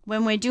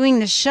 when we're doing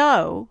the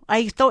show,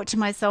 I thought to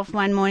myself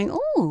one morning,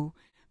 oh,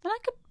 but I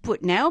could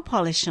put nail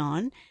polish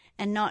on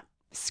and not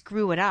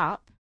screw it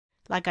up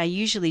like I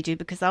usually do,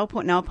 because I'll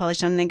put nail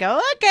polish on and then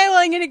go, okay, well,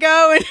 I'm going to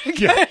go and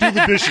do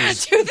the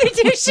dishes. do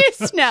the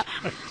dishes now.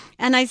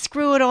 And I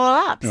screw it all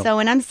up. Yep. So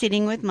when I'm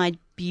sitting with my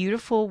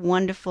beautiful,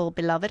 wonderful,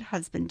 beloved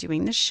husband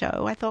doing the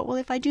show, I thought, well,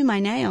 if I do my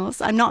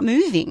nails, I'm not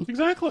moving.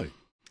 Exactly.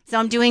 So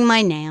I'm doing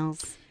my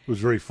nails. It was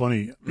very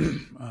funny.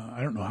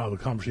 I don't know how the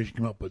conversation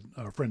came up, but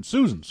our friend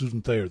Susan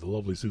Thayer, the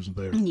lovely Susan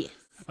Thayer, Yes.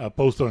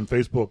 posted on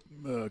Facebook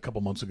a couple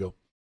months ago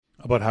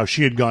about how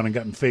she had gone and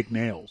gotten fake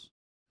nails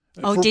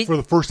for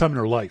the first time in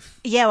her life.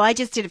 Yeah, well, I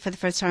just did it for the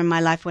first time in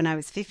my life when I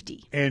was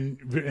 50.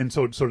 And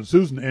so did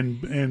Susan.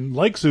 And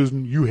like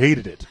Susan, you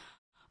hated it.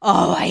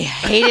 Oh, I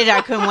hated it.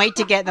 I couldn't wait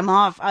to get them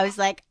off. I was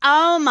like,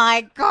 oh,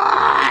 my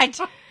God.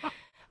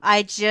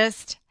 I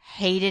just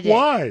hated it.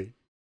 Why?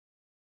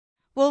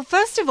 Well,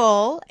 first of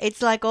all,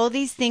 it's like all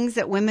these things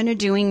that women are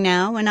doing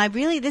now. And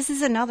this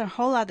is another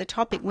whole other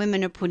topic.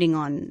 Women are putting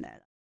on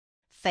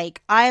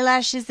fake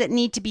eyelashes that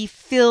need to be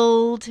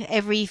filled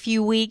every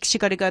few weeks. You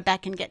got to go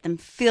back and get them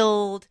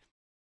filled.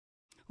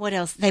 What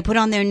else? They put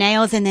on their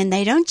nails, and then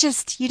you don't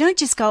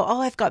just go,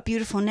 oh, I've got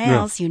beautiful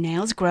nails. Yeah. Your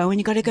nails grow and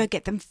you got to go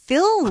get them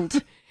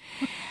filled.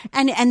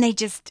 and they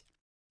just,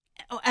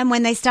 and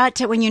when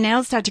your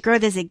nails start to grow,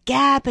 there's a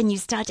gap and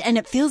and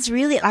it feels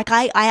really like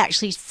I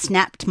actually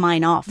snapped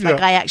mine off. Yeah.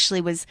 Like I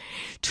actually was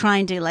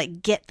trying to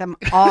like get them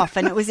off,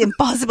 and it was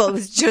impossible. It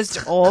was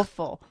just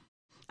awful.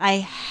 I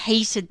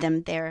hated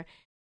them.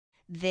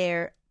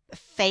 They're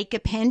fake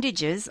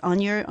appendages on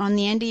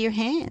the end of your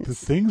hands. The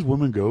things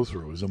women go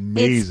through is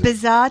amazing. It's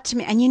bizarre to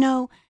me. And you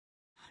know,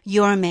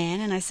 you're a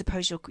man, and I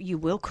suppose you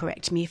will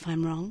correct me if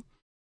I'm wrong.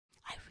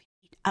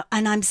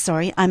 And I'm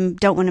sorry, I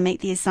don't want to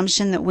make the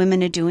assumption that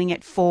women are doing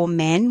it for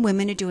men.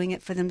 Women are doing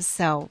it for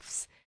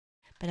themselves.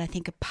 But I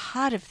think a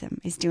part of them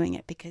is doing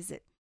it because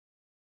it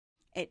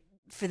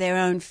for their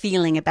own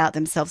feeling about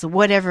themselves or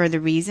whatever the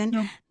reason.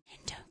 No. Men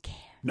don't care.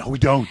 No, we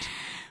don't.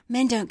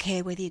 Men don't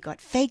care whether you've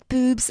got fake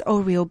boobs or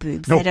real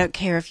boobs. Nope. They don't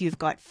care if you've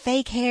got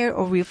fake hair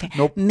or real hair.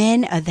 Nope.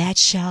 Men are that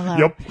shallow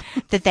Yep.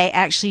 that they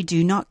actually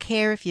do not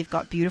care if you've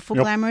got beautiful,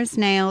 Yep. glamorous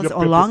nails Yep,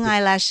 or yep, long yep, yep.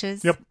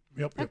 eyelashes. Yep.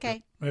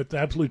 Okay. Yep. It's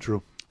absolutely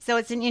true. So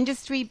it's an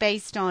industry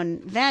based on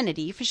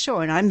vanity, for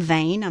sure. And I'm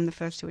vain. I'm the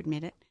first to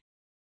admit it.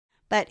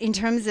 But in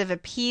terms of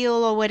appeal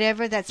or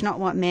whatever, that's not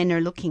what men are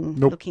looking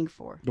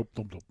for. Nope.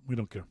 We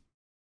don't care.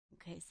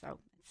 Okay, so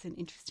it's an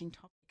interesting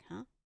topic,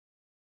 huh?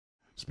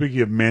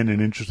 Speaking of men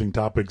and interesting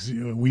topics,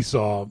 we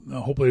saw,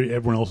 hopefully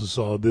everyone else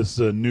saw this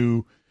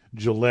new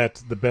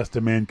Gillette, The Best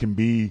a Man Can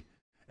Be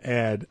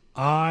ad.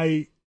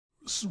 I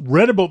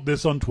read about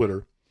this on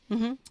Twitter,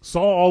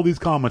 saw all these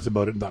comments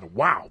about it, and thought,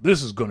 wow,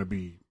 this is going to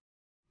be,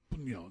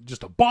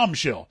 just a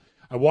bombshell.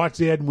 I watched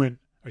the ad and went,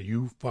 are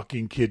you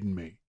fucking kidding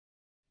me?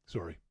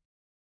 Sorry.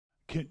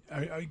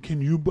 I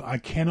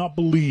cannot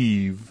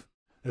believe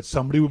that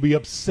somebody would be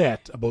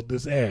upset about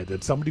this ad,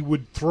 that somebody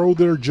would throw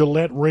their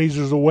Gillette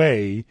razors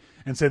away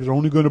and say they're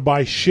only going to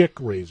buy Schick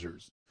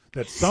razors.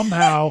 That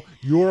somehow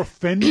you're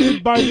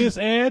offended by this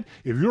ad.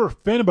 If you're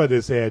offended by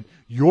this ad,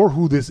 you're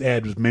who this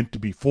ad was meant to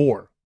be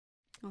for.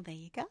 Well, there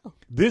you go.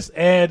 This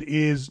ad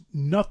is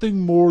nothing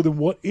more than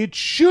what it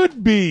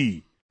should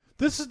be.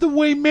 This is the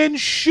way men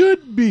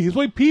should be. It's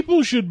the way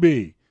people should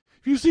be.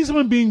 If you see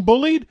someone being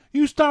bullied,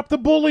 you stop the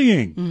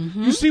bullying.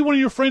 Mm-hmm. You see one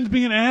of your friends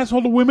being an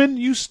asshole to women,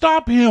 you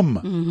stop him.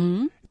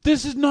 Mm-hmm.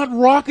 This is not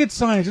rocket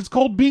science. It's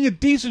called being a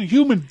decent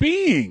human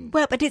being.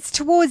 Well, but it's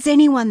towards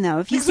anyone, though.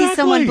 If you see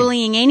someone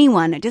bullying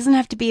anyone, it doesn't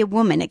have to be a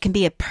woman. It can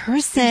be a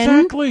person.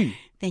 Exactly.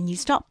 Then you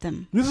stop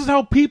them. This is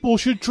how people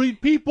should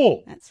treat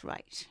people. That's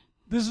right.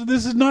 This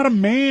is not a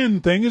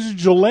man thing. This is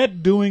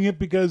Gillette doing it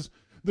because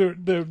they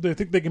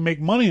think they can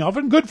make money off it,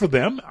 and good for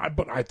them.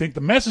 But I think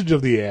the message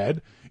of the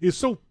ad is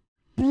so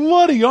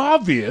bloody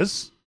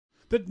obvious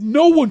that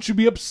no one should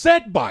be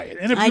upset by it.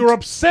 And if you're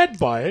upset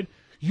by it,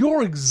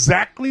 you're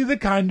exactly the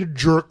kind of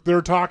jerk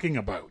they're talking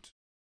about.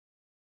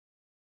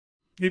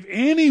 If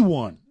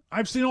anyone,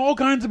 I've seen all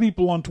kinds of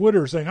people on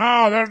Twitter saying,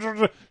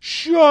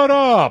 shut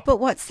up.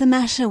 But what's the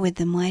matter with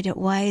them?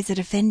 Why is it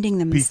offending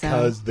them so?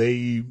 Because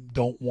they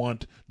don't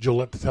want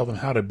Gillette to tell them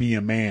how to be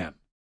a man.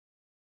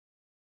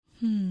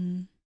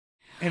 And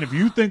if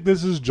you think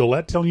this is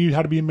Gillette telling you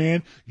how to be a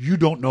man, you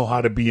don't know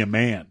how to be a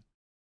man.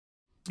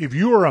 If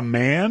you are a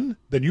man,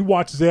 then you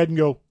watch this ad and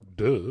go,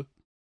 duh.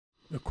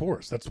 Of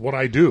course, that's what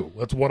I do.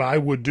 That's what I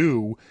would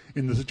do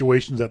in the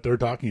situations that they're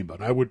talking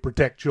about. I would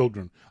protect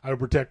children. I would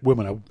protect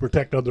women. I would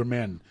protect other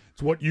men.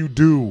 It's what you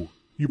do.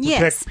 You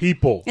protect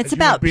people. It's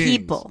about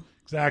people.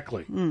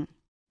 Exactly.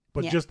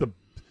 But just the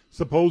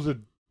supposed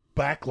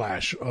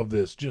backlash of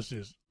this just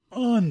is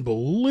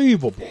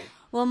unbelievable.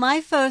 Well, my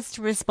first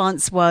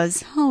response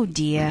was, oh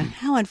dear,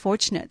 how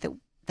unfortunate that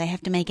they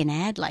have to make an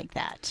ad like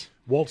that.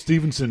 Walt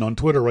Stevenson on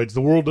Twitter writes,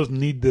 the world doesn't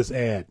need this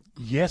ad.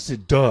 Yes,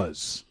 it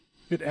does.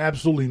 It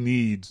absolutely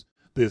needs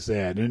this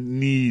ad. And it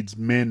needs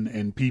men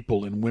and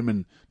people and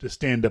women to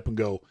stand up and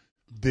go,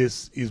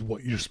 this is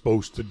what you're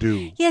supposed to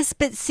do. Yes,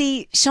 but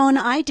see, Sean,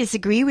 I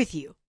disagree with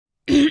you.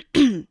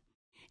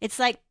 It's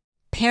like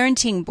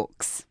parenting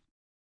books.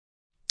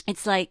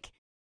 It's like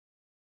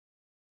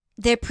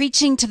they're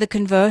preaching to the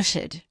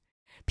converted.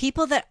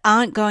 People that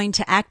aren't going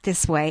to act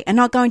this way are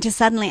not going to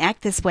suddenly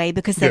act this way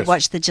because they've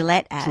watched the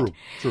Gillette ad.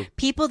 True.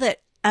 People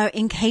that are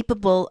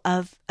incapable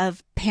of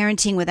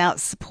parenting without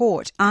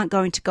support aren't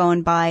going to go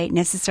and buy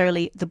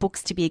necessarily the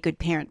books to be a good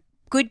parent.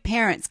 Good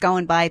parents go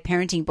and buy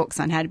parenting books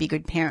on how to be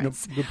good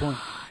parents. Yep, good point.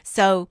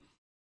 So,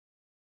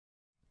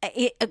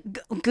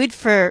 good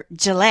for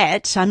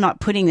Gillette. I'm not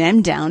putting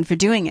them down for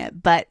doing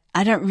it, but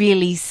I don't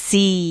really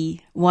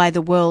see why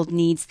the world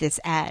needs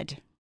this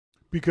ad.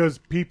 Because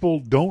people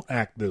don't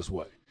act this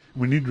way.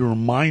 We need to be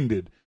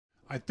reminded.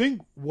 I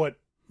think what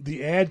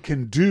the ad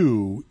can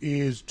do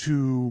is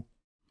to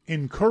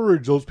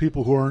encourage those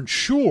people who aren't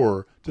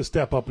sure to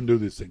step up and do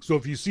these things. So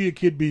if you see a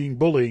kid being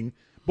bullied,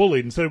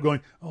 instead of going,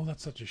 oh,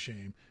 that's such a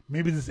shame,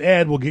 maybe this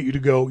ad will get you to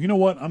go, you know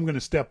what, I'm going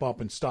to step up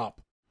and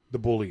stop the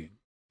bullying.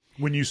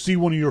 When you see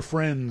one of your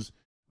friends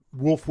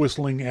wolf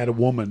whistling at a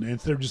woman, and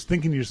instead of just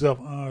thinking to yourself,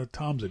 oh,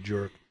 Tom's a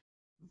jerk,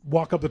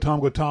 walk up to Tom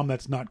and go, Tom,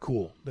 that's not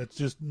cool.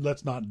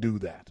 Let's not do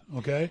that,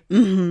 okay?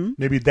 Mm-hmm.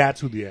 Maybe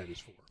that's who the ad is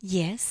for.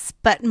 Yes,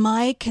 but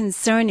my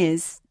concern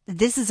is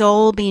this has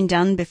all been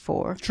done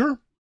before. Sure.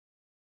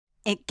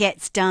 It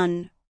gets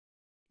done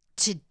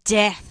to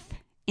death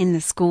in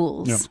the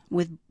schools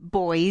with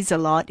boys a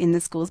lot in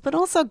the schools, but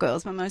also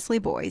girls, but mostly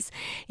boys.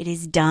 It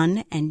is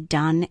done and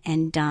done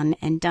and done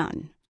and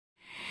done.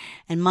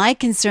 And my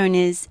concern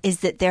is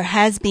that there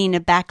has been a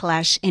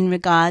backlash in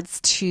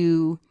regards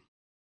to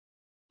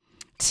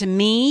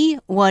me,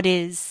 what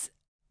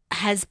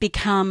has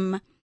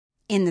become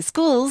in the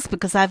schools,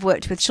 because I've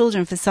worked with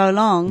children for so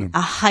long,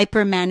 a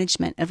hyper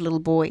management of little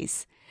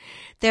boys.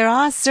 There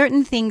are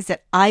certain things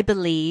that I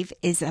believe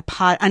is a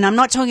part, and I'm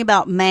not talking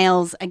about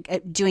males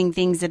doing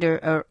things that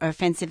are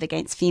offensive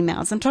against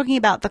females. I'm talking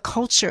about the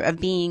culture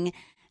of being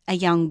a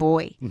young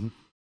boy. Mm-hmm.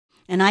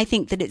 And I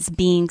think that it's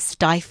being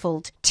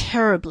stifled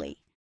terribly.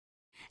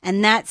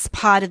 And that's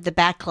part of the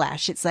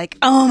backlash. It's like,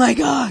 oh my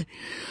God,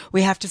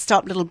 we have to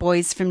stop little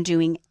boys from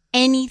doing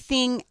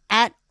anything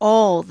at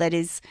all that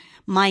is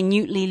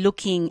minutely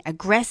looking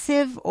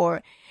aggressive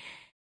or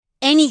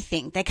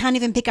anything. They can't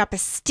even pick up a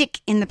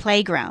stick in the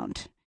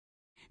playground.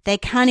 They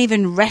can't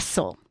even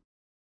wrestle.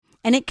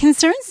 And it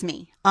concerns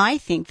me. I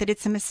think that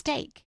it's a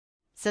mistake.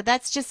 So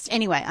that's just,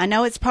 anyway, I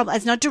know it's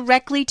not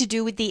directly to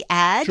do with the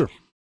ad. Sure.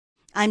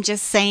 I'm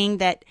just saying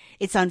that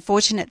it's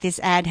unfortunate this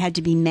ad had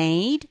to be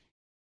made.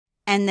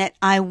 And that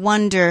I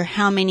wonder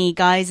how many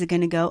guys are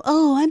going to go,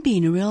 oh, I'm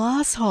being a real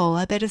asshole.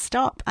 I better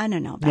stop. I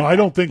don't know. No, I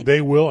don't think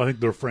they will. I think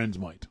their friends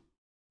might.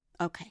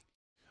 Okay.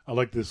 I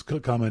like this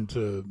comment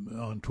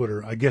on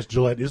Twitter. I guess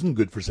Gillette isn't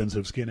good for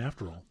sensitive skin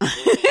after all.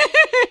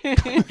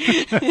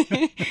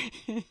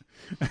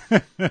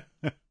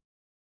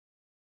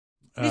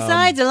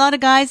 Besides, a lot of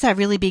guys have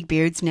really big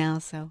beards now,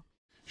 so.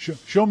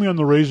 Show me on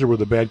the razor where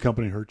the bad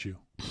company hurt you.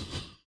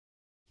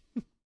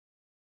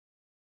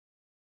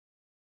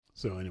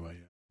 So anyway,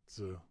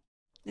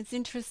 it's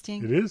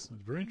interesting. It is.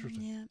 It's very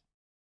interesting.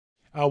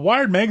 Yeah.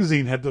 Wired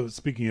magazine had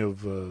speaking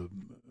of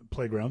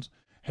playgrounds,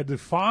 had the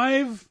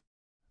 5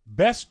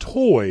 best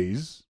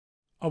toys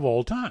of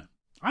all time.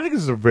 I think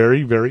this is a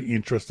very, very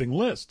interesting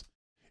list.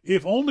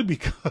 If only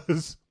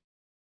because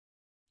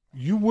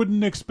you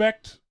wouldn't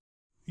expect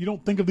you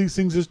don't think of these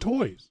things as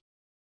toys.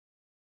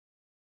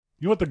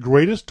 You know what the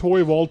greatest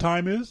toy of all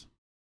time is?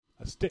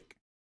 A stick.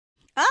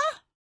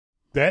 Ah,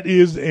 That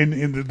is, and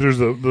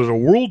there's a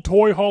World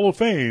Toy Hall of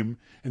Fame,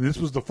 and this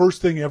was the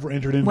first thing ever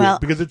entered into Well,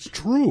 it because it's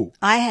true.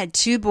 I had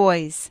 2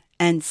 boys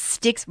and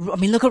sticks. I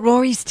mean, look at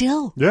Rory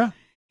still. Yeah.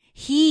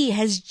 He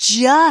has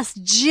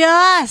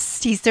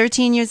he's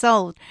 13 years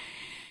old,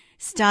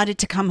 started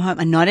to come home,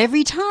 and not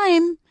every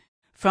time,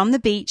 from the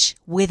beach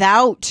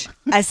without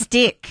a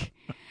stick.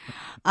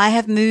 I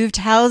have moved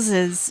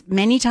houses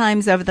many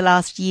times over the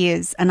last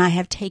years, and I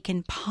have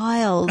taken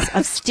piles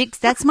of sticks.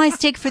 That's my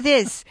stick for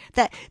this.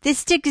 This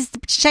stick is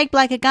shaped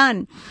like a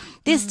gun.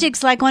 This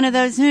stick's like one of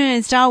those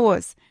in Star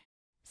Wars.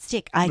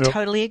 Stick. I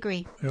totally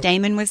agree. Yep.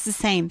 Damon was the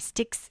same.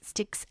 Sticks,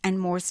 and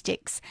more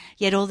sticks.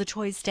 Yet all the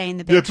toys stay in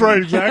the bedroom. That's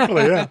right,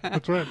 exactly. Yeah,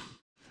 that's right.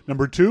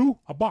 Number 2,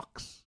 a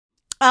box.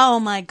 Oh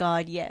my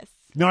God, yes.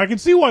 Now, I can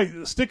see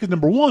why stick is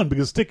number 1,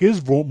 because stick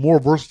is more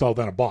versatile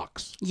than a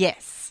box.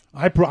 Yes.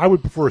 I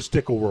would prefer a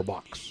stick over a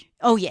box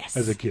Oh, yes.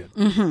 as a kid.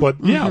 But,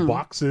 yeah, a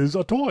box is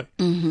a toy.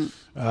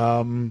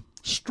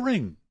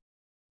 String.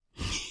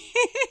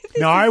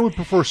 Now, I would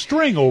prefer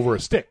string over a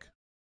stick.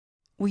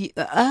 I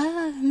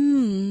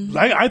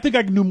think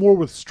I can do more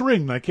with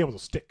string than I can with a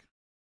stick.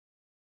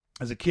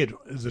 As a kid,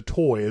 as a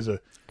toy, as I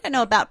don't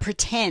know about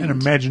pretend. an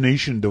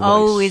imagination device.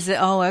 Oh, is it?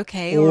 Oh,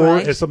 okay. All Or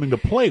right. as something to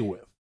play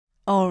with.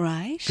 All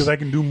right. Because I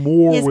can do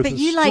more Yes, with but a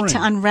you string. like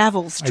to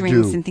unravel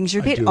strings do. and things.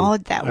 You're a I bit do.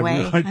 odd that I way.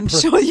 really- I'm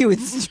sure you would.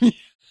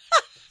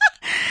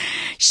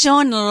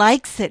 Sean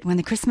likes it when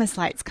the Christmas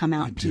lights come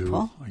out,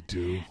 people. I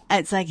do.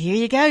 It's like, here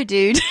you go,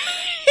 dude.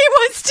 He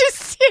wants to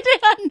sit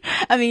down.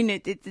 I mean,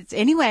 it's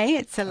anyway,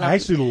 it's a lovely. I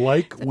actually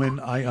like when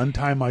I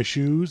untie my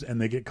shoes and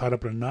they get caught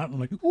up in a knot. I'm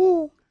like,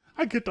 ooh,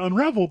 I get to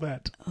unravel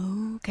that.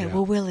 Okay, Yeah.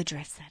 well, we'll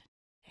address that.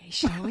 Okay,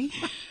 shall we?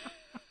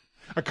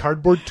 A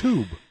cardboard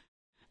tube.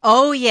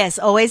 Oh, yes.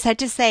 Always had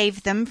to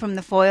save them from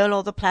the foil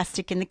or the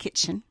plastic in the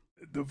kitchen.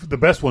 The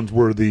best ones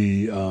were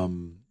the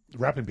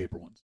wrapping paper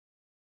ones.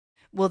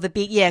 Well,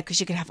 because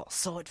you could have all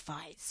sword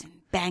fights and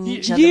bang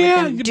each other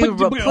Yeah, with them.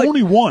 but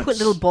only once. Put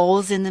little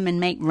balls in them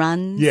and make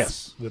runs.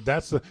 Yes,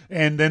 that's the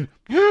and then.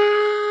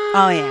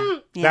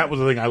 Oh, yeah. That was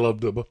the thing I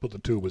loved about the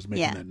tube, was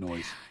making Yeah. that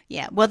noise.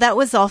 Yeah. Well, that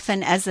was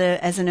often as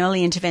an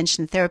early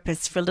intervention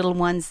therapist for little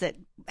ones that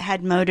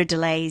had motor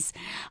delays.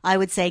 I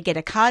would say get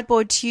a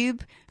cardboard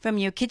tube from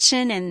your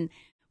kitchen and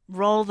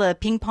roll the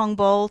ping pong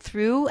ball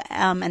through,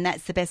 and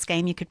that's the best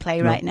game you could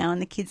play right now,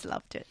 and the kids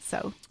loved it.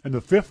 So. And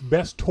the 5th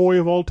best toy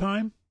of all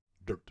time,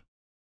 dirt.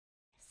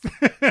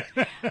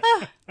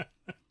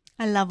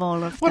 I love all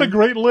of them. What a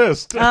great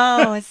list!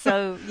 Oh, it's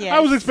so yeah. I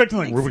was expecting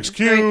like Rubik's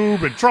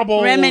Cube and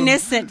Trouble.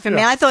 Reminiscent for me.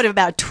 Yeah. I thought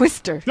about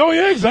Twister Oh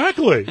yeah,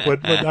 exactly. But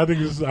I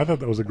thought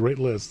that was a great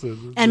list.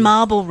 and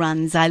marble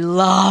runs. I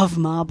love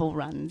marble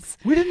runs.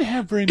 We didn't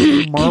have very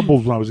many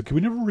marbles when I was a kid.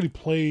 We never really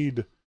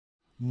played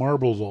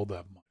marbles all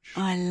that much.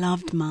 I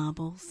loved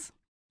marbles.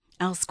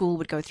 Our school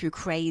would go through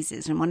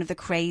crazes, and one of the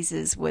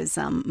crazes was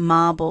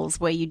marbles,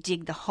 where you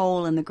dig the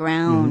hole in the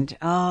ground.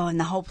 Oh, and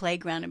the whole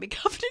playground would be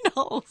covered in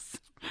holes.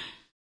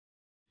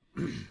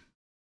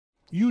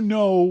 You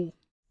know,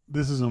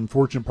 this is an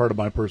unfortunate part of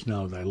my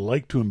personality. I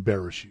like to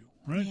embarrass you,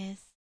 right?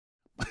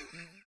 Yes.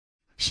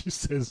 She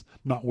says,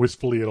 not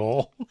wistfully at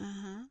all.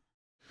 Uh-huh.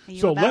 Are you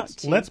So about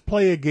to? let's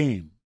play a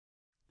game.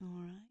 All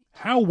right.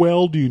 How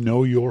well do you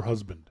know your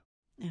husband?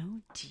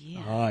 Oh, dear.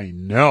 I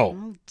know.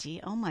 Oh,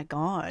 dear. Oh, my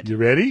God. You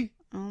ready?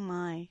 Oh,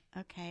 my.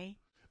 Okay.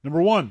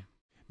 Number 1,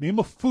 name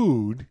a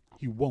food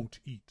he won't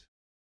eat.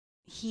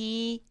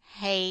 He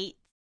hates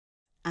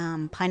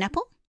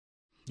pineapple.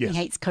 Yes, He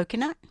hates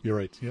coconut. you're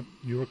right. Yep,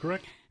 you were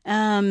correct.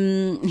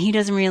 He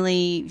doesn't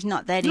really, he's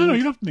not that No, in. you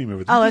don't have to name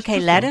everything. Oh, Just- okay.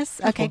 just Lettuce.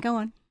 one. Just Okay, one. go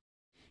on.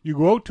 You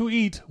go out to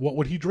eat. What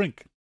would he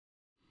drink?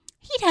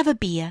 He'd have a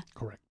beer.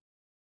 Correct.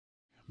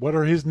 What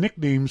are his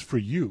nicknames for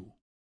you?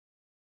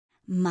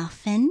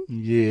 Muffin.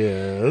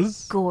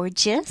 Yes.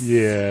 Gorgeous.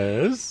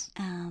 Yes.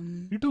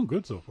 You're doing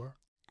good so far.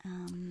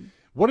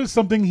 What is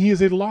something he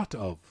is a lot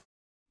of?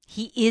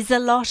 He is a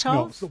lot of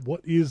No. So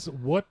what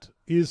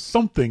is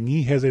something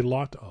he has a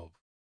lot of?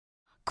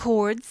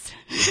 chords.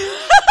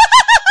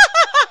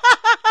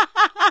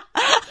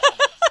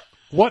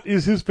 What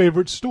is his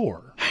favorite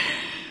store?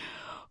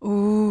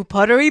 Ooh,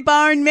 Pottery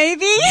Barn,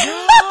 maybe.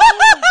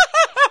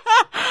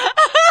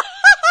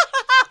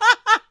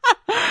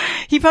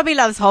 He probably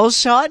loves Whole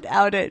Shot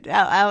out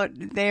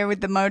there with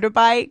the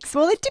motorbikes.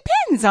 Well, it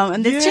depends on,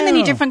 and there's too many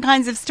Yeah. different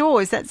kinds of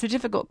stores. That's a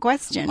difficult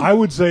question. I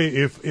would say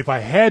if I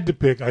had to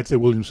pick, I'd say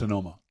Williams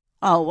Sonoma.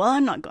 Oh well,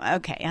 I'm not.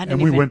 Okay, I don't.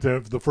 And we even, went there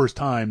for the first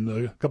time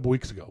a couple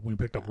weeks ago. When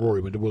we picked up Rory,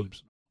 we went to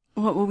Williams.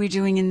 What were we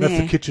doing in That's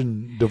there? the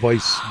kitchen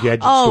device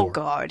gadget Oh store.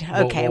 God.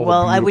 All Okay. the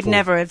Well, I would beautiful-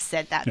 never have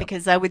said that Yeah.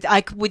 because I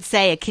would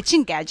say a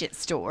kitchen gadget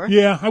store.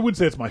 Yeah, I would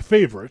say it's my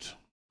favorite.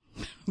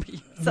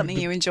 Something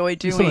you enjoy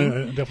It's something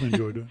doing. I definitely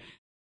enjoy doing.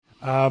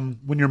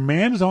 When your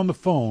man is on the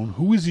phone,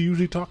 who is he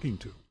usually talking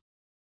to?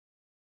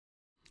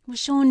 Well,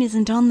 Sean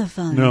isn't on the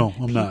phone. No,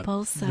 I'm not.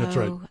 people, So, That's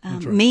right.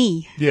 That's right.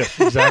 Me. Yes,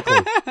 exactly.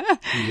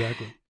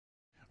 Exactly.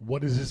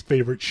 What is his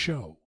favorite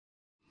show?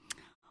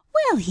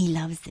 Well, he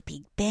loves The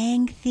Big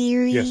Bang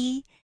Theory.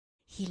 Yes.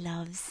 He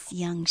loves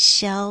Young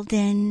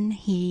Sheldon.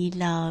 He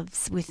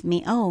loves With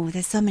Me. Oh,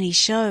 there's so many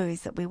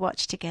shows that we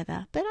watch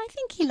together. But I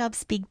think he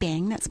loves Big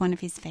Bang. That's one of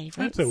his I'd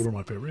favorites. say one of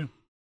my favorite. Yeah.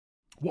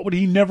 What would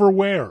he never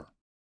wear?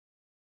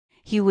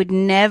 He would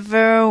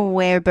never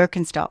wear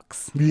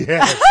Birkenstocks.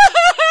 Yes.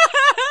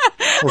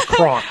 Or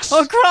Crocs.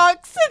 Or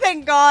Crocs,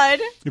 thank God.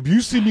 If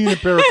you see me in a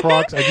pair of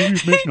Crocs, I give you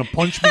permission to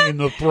punch me in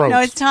the throat. No,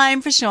 it's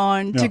time for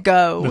Sean to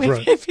go that's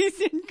right. if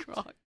he's in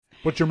Crocs.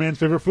 What's your man's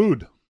favorite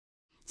food?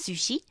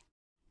 Sushi.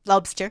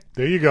 Lobster.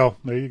 There you go.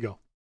 There you go.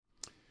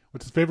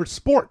 What's his favorite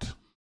sport?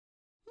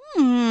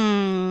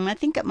 I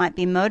think it might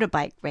be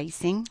motorbike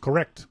racing.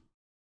 Correct.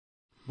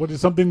 What is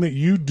something that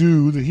you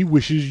do that he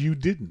wishes you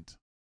didn't?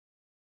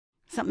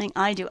 Something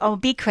I do. Oh,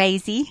 be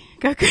crazy.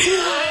 Go crazy.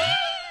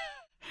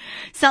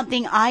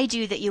 Something I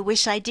do that you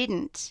wish I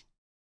didn't.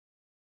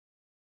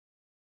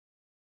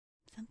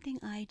 Something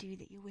I do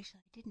that you wish I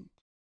didn't.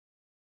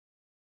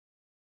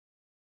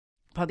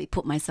 Probably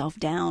put myself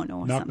down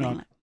or Knock, something knock.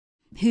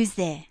 like. Who's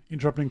there?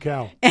 Interrupting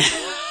cow.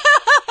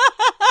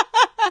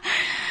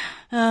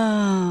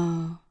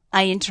 Oh,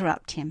 I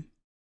interrupt him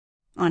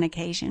on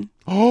occasion.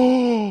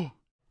 Oh,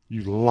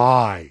 you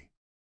lie.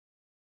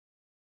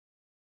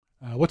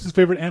 What's his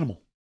favorite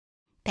animal?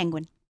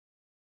 Penguin.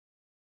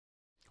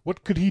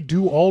 What could he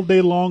do all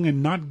day long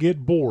and not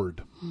get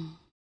bored?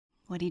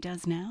 What he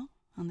does now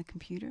on the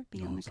computer, be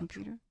No, on the it's not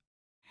computer.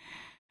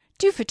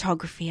 Do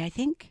photography, I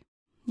think.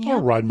 Yeah.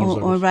 Or ride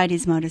motorcycles. Or ride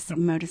his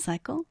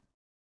motorcycle.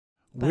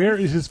 Where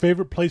is his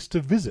favorite place to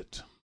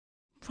visit?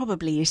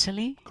 Probably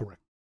Italy. Correct.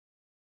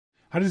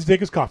 How does he take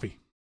his coffee?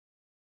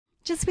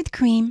 Just with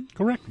cream.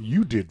 Correct.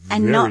 You did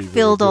And very, not very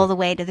filled good. all the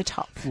way to the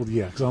top. Well,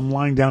 yeah, because I'm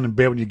lying down in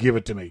bed when you give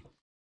it to me.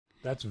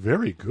 That's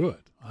very good.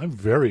 I'm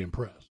very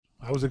impressed.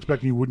 I was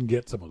expecting you wouldn't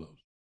get some of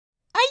those.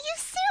 Are you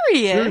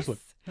serious? Seriously.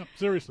 Yep,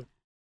 seriously.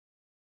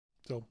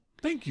 So,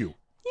 thank you.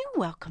 You're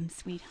welcome,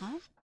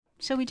 sweetheart.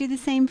 Shall we do the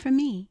same for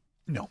me?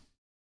 No.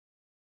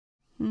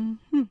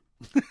 Mm-hmm.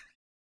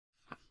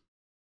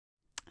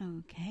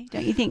 Okay.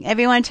 Don't you think?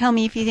 Everyone tell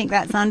me if you think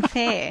that's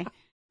unfair,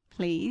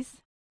 please.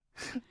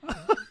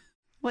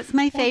 What's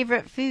my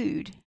favorite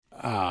food?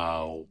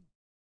 Oh.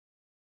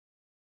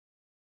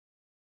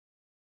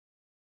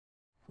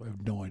 I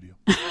have no idea.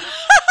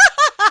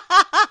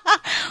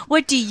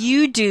 What do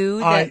you do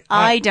that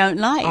I don't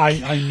like?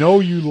 I know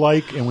you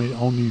like, and we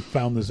only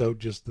found this out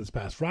just this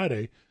past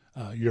Friday,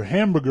 your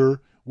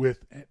hamburger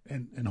with,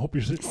 and hope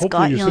you're, Scott,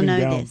 hopefully you're you'll sitting know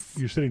down. this.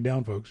 You're sitting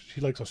down, folks.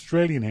 She likes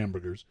Australian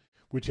hamburgers,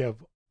 which have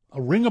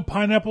a ring of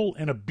pineapple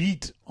and a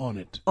beet on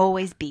it,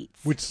 Always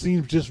beets. which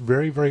seems just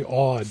very, very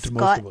odd to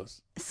most Scott- of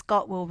us.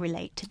 Scott will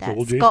relate to that.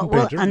 will Jason Scott will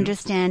Painter, yeah.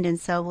 understand, and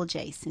so will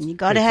Jason. You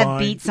got to Okay, have fine.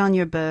 beets on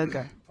your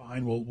burger.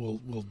 Fine,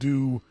 we'll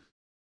do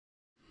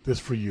this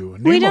for you. We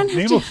Name, don't a, have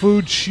name to- a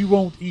food she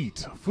won't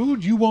eat. A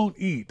food you won't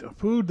eat. A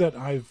food that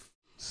I've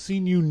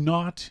seen you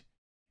not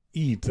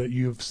eat, that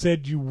you have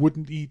said you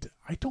wouldn't eat.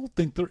 I don't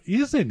think there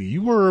is any.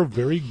 You are a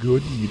very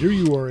good eater.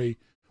 You are a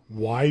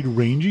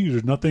wide-ranging.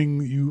 There's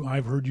nothing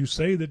I've heard you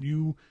say that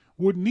you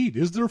wouldn't eat.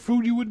 Is there a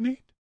food you wouldn't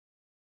eat?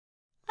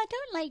 I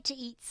don't like to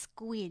eat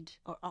squid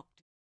or octopus.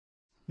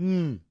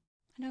 Hmm.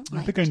 I don't. I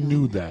like think I to.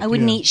 knew that. I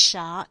wouldn't yeah. eat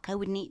shark. I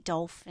wouldn't eat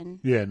dolphin.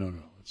 Yeah, no.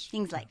 It's,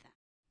 Things like that.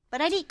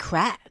 But I'd eat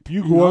crab.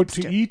 you and go out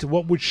lobster. to eat.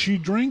 What would she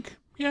drink?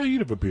 Yeah,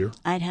 you'd have a beer.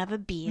 I'd have a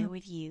beer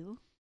with you.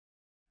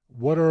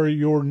 What are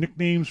your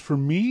nicknames for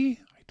me?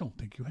 I don't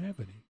think you have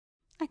any.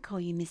 I call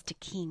you Mr.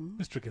 King.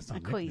 Mr. Gets I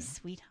not call you nickname.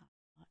 sweetheart.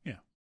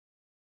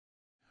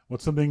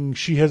 What's something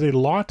she has a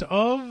lot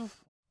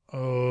of?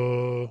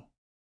 Lot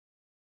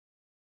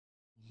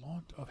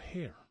of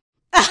hair.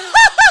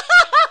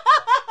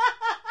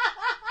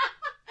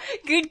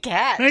 Good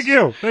catch. Thank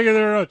you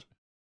very much.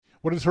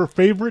 What is her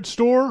favorite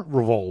store?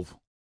 Revolve.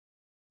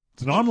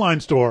 It's an online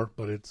store,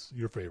 but it's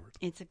your favorite.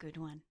 It's a good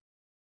one.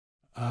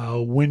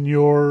 When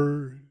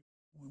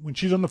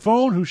she's on the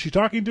phone, who's she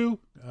talking to?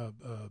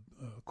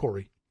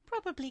 Corey.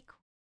 Probably.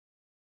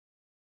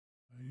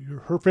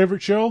 Her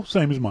favorite show?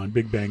 Same as mine.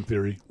 Big Bang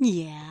Theory.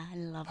 Yeah, I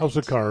love House it.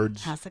 of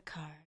Cards. House of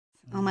Cards.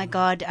 Oh my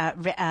God.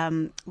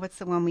 What's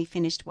the one we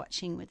finished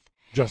watching with?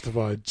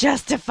 Justified.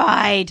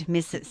 Justified.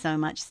 Miss it so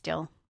much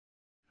still.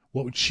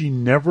 What would she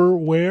never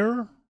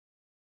wear?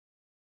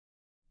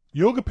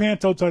 Yoga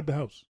pants outside the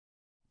house.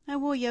 I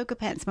wore yoga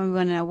pants when we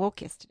went on our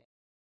walk yesterday.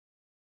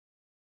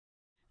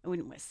 I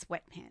wouldn't wear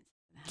sweatpants.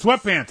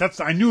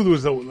 Sweatpants. I knew there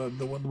was the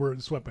one word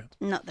sweatpants.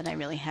 Not that I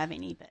really have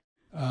any, but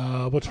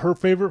What's her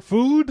favorite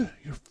food?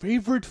 Your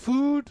favorite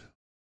food?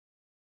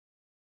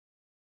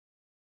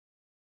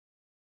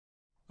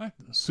 What?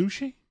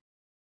 Sushi?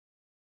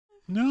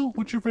 No.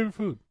 What's your favorite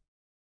food?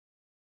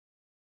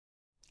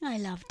 I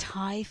love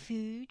Thai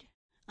food.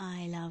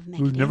 I love macadamia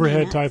We've never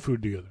had nuts. Thai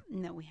food together.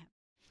 No, we haven't.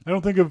 I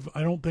don't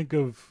think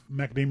of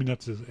macadamia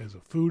nuts as a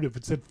food. If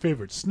it said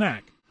favorite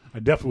snack, I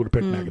definitely would have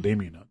picked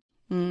macadamia nuts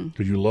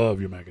because you love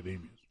your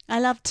macadamias. I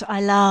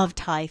love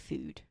Thai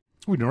food.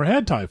 We've never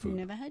had Thai food.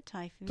 Never had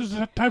Thai food. There's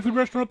a Thai food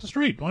restaurant up the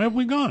street. Why haven't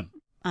we gone?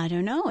 I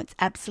don't know. It's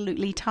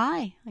absolutely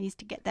Thai. I used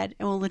to get that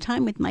all the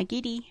time with my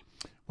giddy.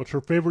 What's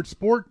her favorite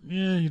sport?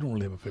 Yeah, you don't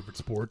really have a favorite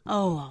sport.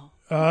 Oh,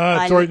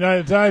 Sorry,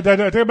 I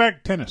take it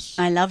back. Tennis.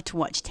 I love to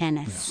watch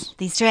tennis. Yes.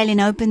 The Australian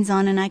Open's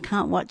on and I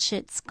can't watch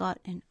it. Scott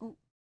and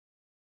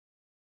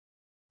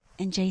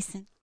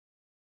Jason.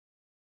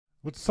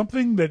 What's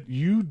something that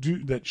you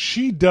do that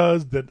she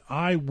does that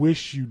I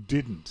wish you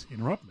didn't?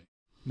 Interrupt me.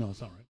 No,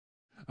 it's not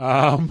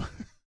right.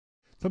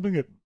 Something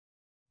that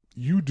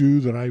you do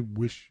that I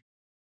wish.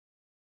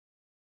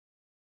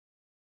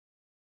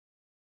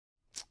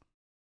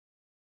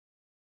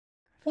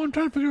 Well, I'm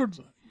trying to figure out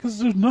because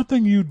there's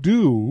nothing you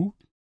do.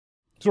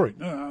 Sorry,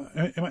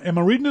 am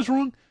I reading this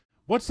wrong?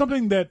 What's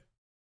something that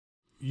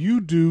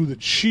you do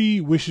that she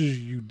wishes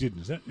you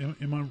didn't? Is that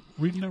am I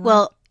reading that wrong?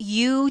 Well,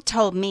 you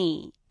told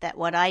me that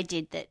what I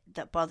did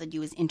that bothered you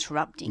was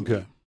interrupting.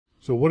 Okay.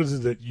 So what is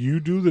it that you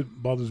do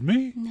that bothers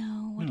me?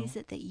 No, what is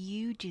it that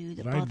you do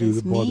that What bothers I do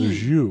that me?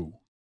 bothers you?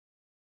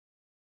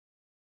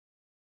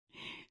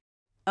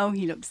 Oh,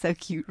 he looks so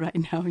cute right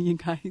now, you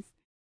guys.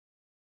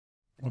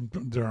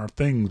 There are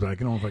things, but I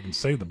don't know if I can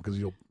say them because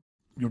you'll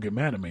get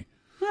mad at me.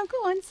 Well, go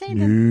on, say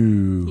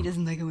them. No. He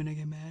doesn't like it when I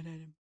get mad at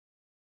him.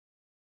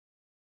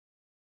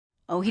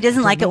 Oh, he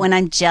doesn't like it when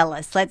I'm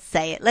jealous. Let's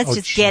say it. Let's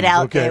just get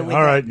out there with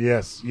all right. it.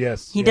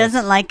 Yes. He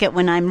doesn't like it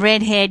when I'm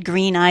red-haired,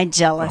 green-eyed,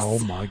 jealous. Oh,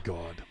 my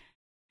God.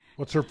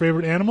 What's her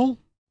favorite animal?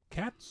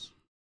 Cats?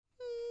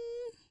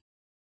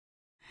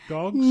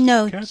 Dogs?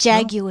 No, Cats?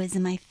 jaguars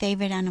are my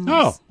favorite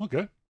animals. Oh,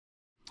 okay.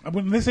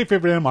 When they say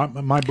favorite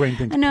animal, my brain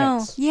thinks I know.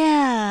 pets.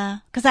 Yeah,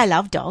 because I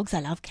love dogs. I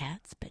love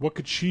cats. But What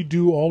could she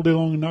do all day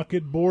long and not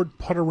get bored?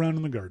 Putt around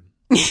in the garden.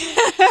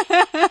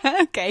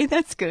 Okay,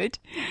 that's good.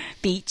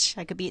 Beach.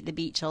 I could be at the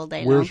beach all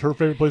day long. Where's her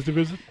favorite place to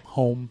visit?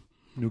 Home,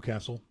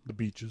 Newcastle, the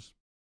beaches.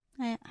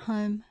 At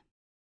home.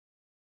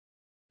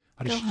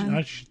 How Go does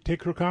home. she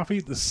take her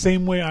coffee? The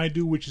same way I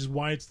do, which is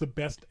why it's the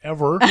best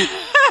ever.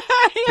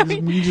 I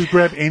mean, You just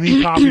grab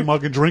any coffee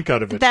mug and drink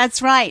out of it.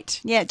 that's right.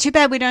 Yeah, too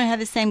bad we don't have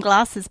the same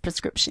glasses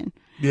prescription.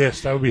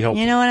 Yes, that would be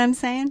helpful. You know what I'm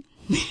saying?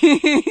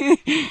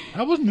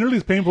 That wasn't nearly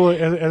as painful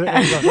as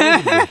I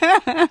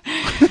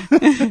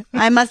thought.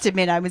 I must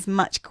admit, I was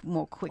much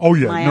more quick Oh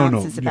with yeah, my no.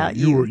 answers about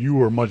you. You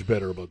were much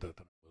better about that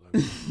than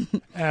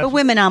I But was.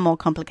 women are more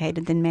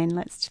complicated than men.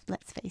 Let's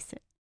face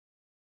it.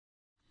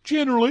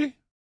 Generally.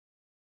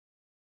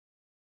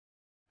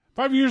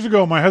 5 years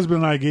ago, my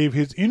husband and I gave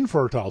his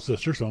infertile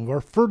sister some of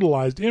our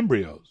fertilized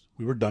embryos.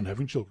 We were done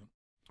having children.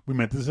 We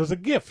meant this as a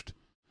gift,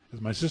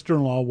 as my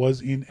sister-in-law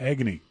was in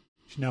agony.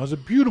 She now has a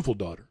beautiful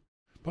daughter.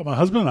 But my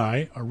husband and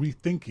I are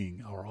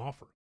rethinking our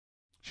offer.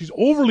 She's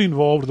overly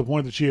involved to the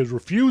point that she has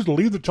refused to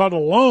leave the child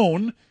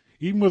alone,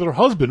 even with her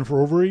husband,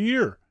 for over a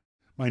year.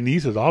 My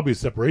niece has obvious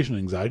separation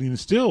anxiety and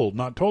is still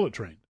not toilet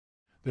trained.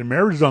 Their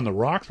marriage is on the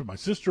rocks, but my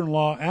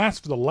sister-in-law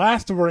asked for the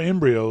last of our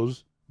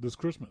embryos this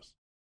Christmas.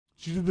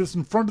 She did this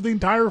in front of the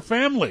entire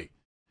family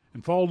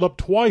and followed up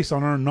twice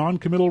on our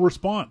non-committal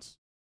response.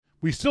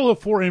 We still have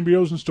 4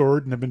 embryos in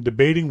storage and have been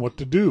debating what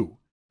to do.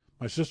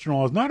 My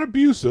sister-in-law is not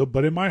abusive,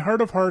 but in my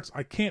heart of hearts,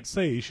 I can't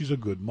say she's a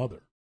good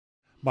mother.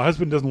 My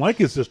husband doesn't like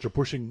his sister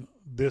pushing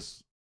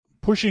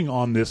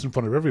on this in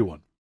front of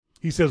everyone.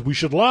 He says we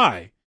should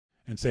lie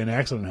and say an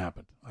accident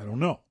happened. I don't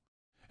know.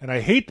 And I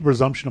hate the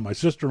presumption of my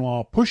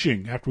sister-in-law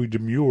pushing after we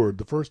demurred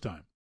the first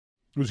time.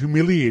 It was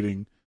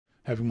humiliating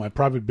having my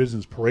private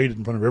business paraded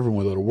in front of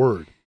everyone without a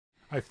word.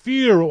 I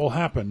fear what will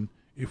happen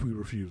if we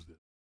refuse this.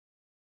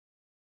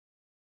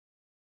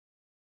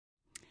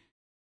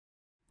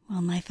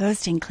 Well, my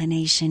first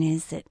inclination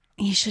is that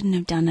you shouldn't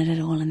have done it at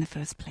all in the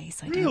first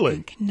place. I don't Really?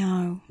 think.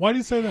 No, Why do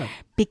you say that?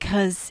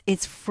 because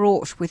it's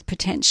fraught with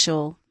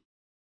potential.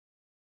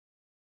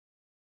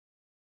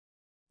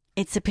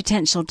 It's a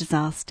potential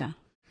disaster.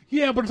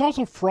 Yeah, but it's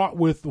also fraught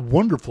with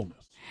wonderfulness.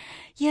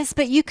 Yes,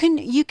 but you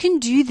can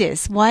do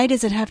this. Why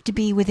does it have to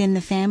be within the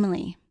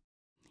family?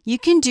 You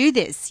can do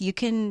this. You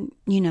can,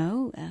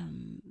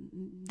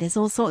 there's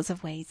all sorts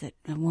of ways that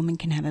a woman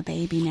can have a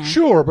baby now.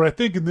 Sure, but I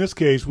think in this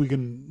case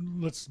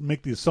let's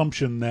make the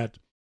assumption that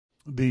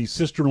the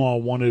sister-in-law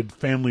wanted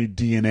family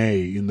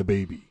DNA in the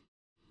baby.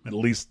 At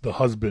least the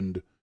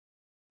husband,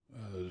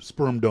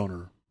 sperm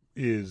donor,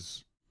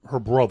 is her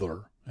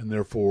brother, and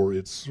therefore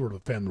it's sort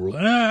of family rule.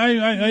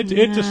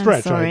 It's a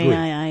stretch. Sorry,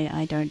 I agree.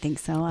 I don't think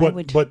so.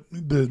 But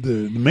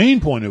the main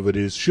point of it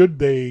is, should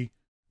they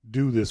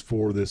do this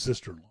for this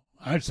sister-in-law?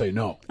 I'd say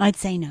no. I'd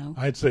say no.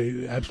 I'd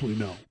say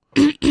absolutely no.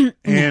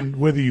 And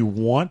whether you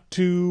want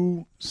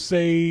to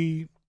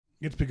say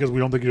it's because we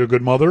don't think you're a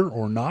good mother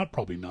or not,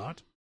 probably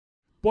not.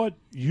 But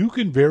you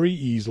can very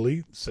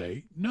easily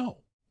say, no,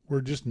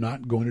 we're just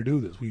not going to do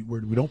this. We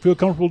don't feel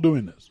comfortable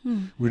doing this.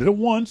 We did it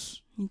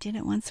once. You did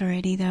it once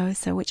already, though,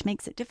 so which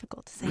makes it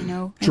difficult to say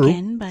no True,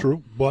 again. But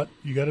true. But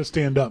you got to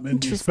stand up, and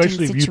Interesting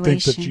especially if you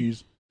think that situation.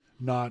 she's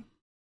not.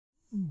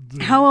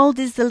 How old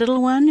is the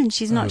little one? And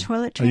she's not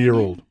toilet A trained? year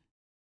old.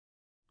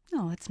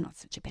 Oh, it's not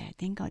such a bad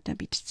thing. God, don't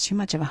be too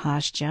much of a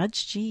harsh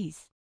judge.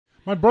 Jeez.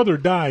 My brother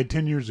died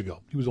 10 years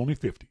ago. He was only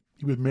 50.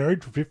 He was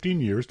married for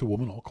 15 years to a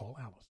woman I'll call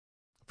Alice.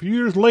 A few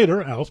years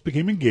later, Alice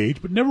became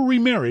engaged but never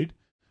remarried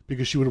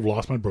because she would have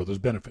lost my brother's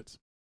benefits.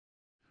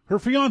 Her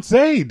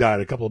fiancé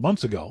died a couple of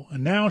months ago,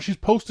 and now she's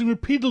posting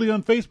repeatedly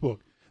on Facebook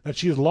that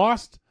she has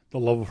lost the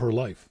love of her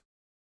life.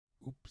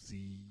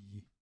 Oopsie.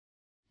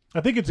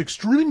 I think it's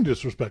extremely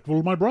disrespectful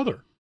to my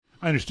brother.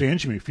 I understand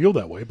she may feel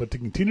that way, but to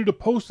continue to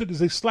post it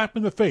is a slap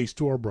in the face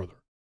to our brother.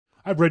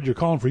 I've read your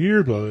column for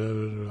years, but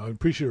I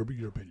appreciate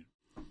your opinion.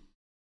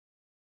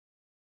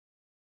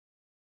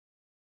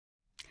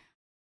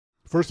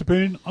 First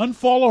opinion,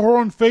 unfollow her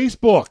on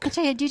Facebook. I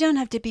tell you don't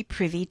have to be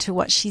privy to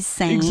what she's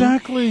saying.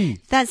 Exactly.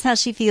 If that's how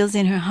she feels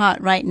in her heart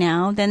right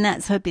now, then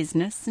that's her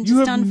business. And You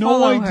just have unfollow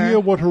no idea her.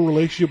 what her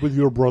relationship with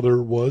your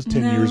brother was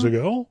 10 years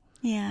ago.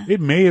 Yeah. It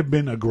may have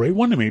been a great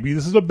one, and maybe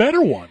this is a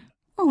better one.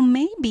 Oh,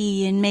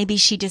 maybe. And maybe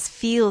she just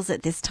feels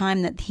at this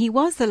time that he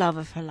was the love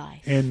of her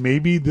life. And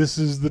maybe this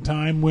is the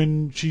time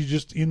when she's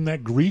just in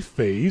that grief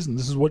phase, and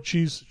this is what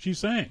she's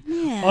saying.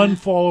 Yeah.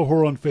 Unfollow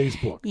her on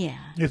Facebook. Yeah.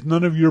 It's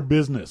none of your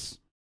business.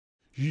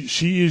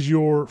 She is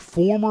your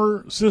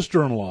former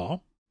sister-in-law.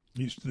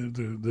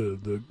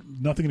 The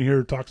nothing in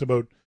here talks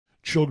about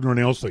children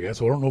or else, I guess.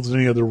 So I don't know if there's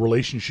any other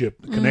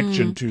relationship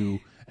connection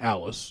to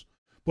Alice.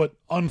 But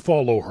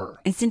unfollow her.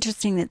 It's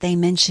interesting that they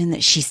mention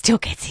that she still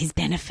gets his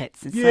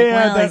benefits. It's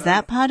is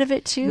that part of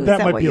it too? Is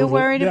that what you're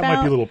worried about? That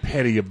might be a little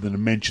petty of them to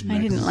mention that.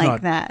 I didn't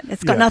like that.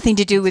 It's got nothing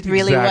to do with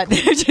really what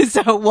they're just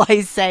so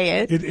why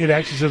say it. It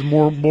actually says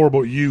more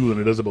about you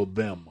than it does about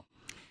them.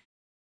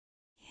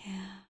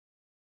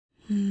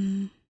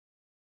 Yeah.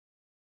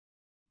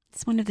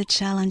 It's one of the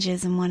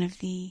challenges and one of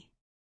the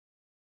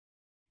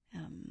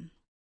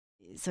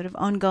sort of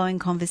ongoing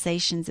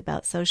conversations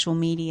about social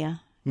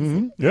media.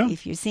 Mm-hmm. Yeah.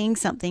 If you're seeing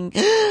something,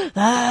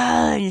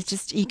 it's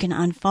just you can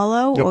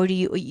unfollow, or do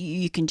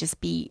you can just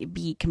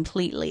be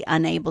completely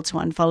unable to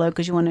unfollow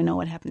because you want to know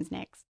what happens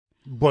next.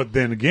 But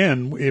then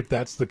again, if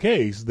that's the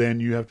case,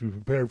 then you have to be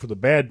prepared for the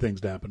bad things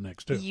to happen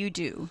next too. You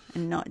do,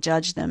 and not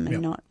judge them,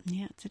 and not.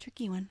 Yeah, it's a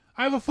tricky one.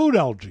 I have a food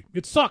allergy.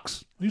 It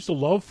sucks. I used to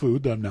love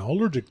food that I'm now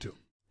allergic to.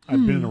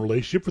 I've been in a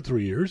relationship for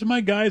 3 years, and my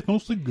guy is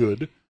mostly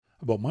good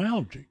about my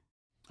allergy.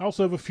 I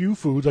also have a few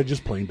foods I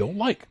just plain don't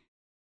like.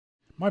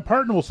 My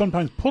partner will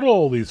sometimes put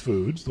all these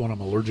foods, the one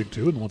I'm allergic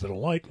to and the ones I don't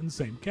like, in the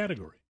same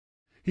category.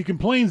 He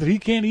complains that he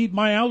can't eat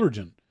my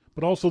allergen,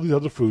 but also these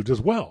other foods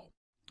as well.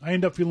 I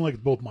end up feeling like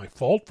it's both my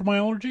fault for my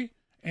allergy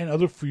and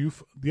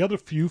the other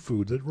few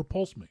foods that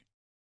repulse me.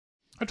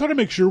 I try to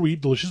make sure we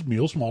eat delicious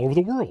meals from all over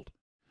the world.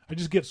 I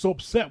just get so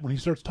upset when he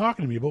starts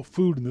talking to me about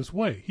food in this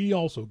way. He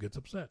also gets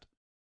upset.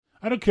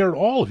 I don't care at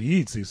all if he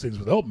eats these things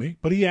without me,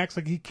 but he acts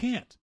like he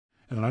can't,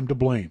 and that I'm to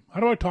blame. How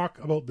do I talk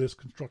about this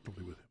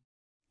constructively with him?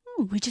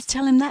 We just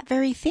tell him that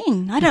very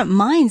thing. I don't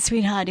mind,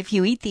 sweetheart, if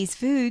you eat these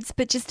foods,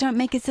 but just don't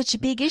make it such a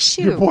big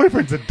issue. Your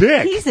boyfriend's a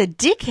dick. He's a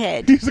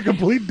dickhead. He's a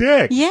complete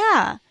dick.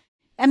 Yeah.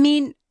 I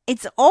mean,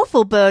 it's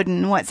awful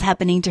burden what's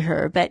happening to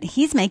her, but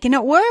he's making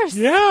it worse.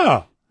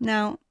 Yeah.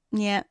 No.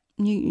 Yeah.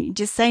 You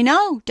just say,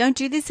 no, don't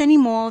do this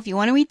anymore. If you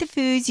want to eat the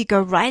foods, you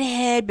go right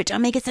ahead, but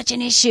don't make it such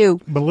an issue.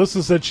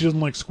 Melissa said she doesn't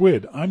like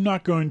squid. I'm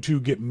not going to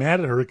get mad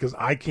at her because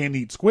I can't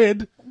eat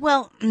squid.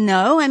 Well,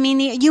 no. I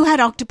mean, you had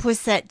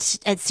octopus at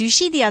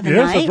sushi the other night.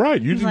 Yes, that's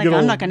right. You didn't get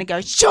I'm not going to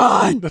go,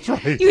 Sean. That's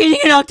right. You're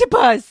eating an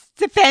octopus.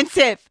 It's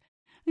offensive.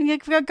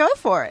 Go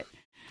for it.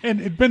 And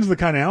it depends on the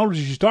kind of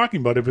allergy she's talking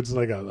about. If it's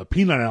like a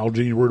peanut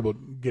allergy and you're worried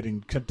about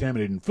getting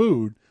contaminated in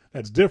food,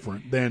 that's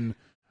different than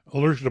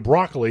allergic to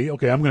broccoli.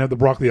 Okay, I'm going to have the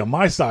broccoli on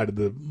my side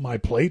of my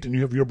plate, and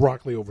you have your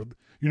broccoli over.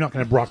 You're not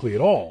going to have broccoli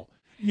at all.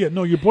 Yeah,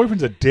 no, your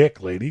boyfriend's a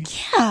dick, lady.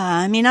 Yeah,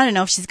 I mean, I don't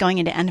know if she's going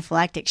into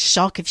anaphylactic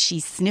shock if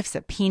she sniffs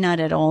a peanut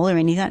at all or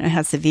anything. I don't know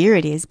how severe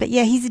it is, but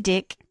yeah, he's a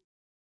dick.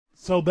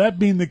 So that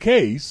being the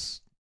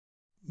case,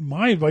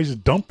 my advice is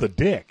dump the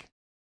dick.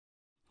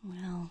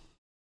 Well,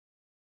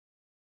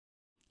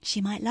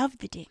 she might love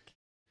the dick.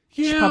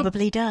 Yeah, she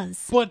probably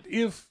does. But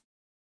if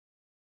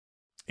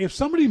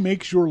somebody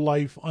makes your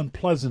life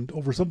unpleasant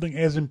over something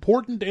as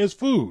important as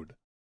food,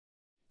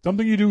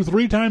 something you do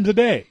 3 times a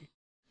day,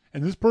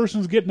 and this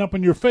person's getting up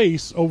in your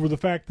face over the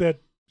fact that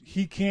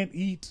he can't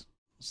eat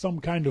some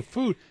kind of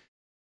food.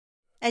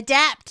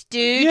 Adapt,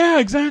 dude. Yeah,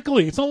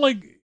 exactly. It's not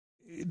like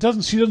she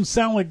doesn't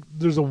sound like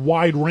there's a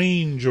wide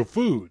range of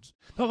foods.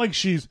 Not like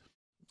she's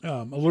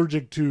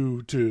allergic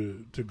to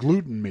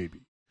gluten,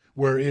 maybe,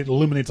 where it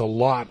eliminates a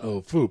lot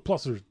of food.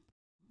 Plus, there's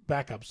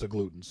backups to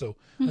gluten, so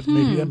that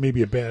may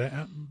be a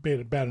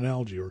bad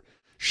analogy. Or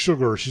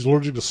sugar, she's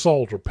allergic to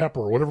salt or pepper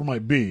or whatever it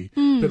might be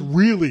that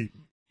really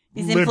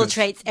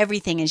infiltrates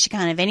everything, and she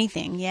can't have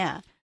anything.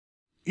 Yeah.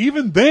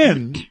 Even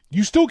then,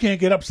 you still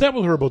can't get upset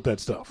with her about that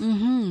stuff.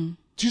 Mm-hmm.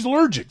 She's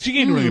allergic. She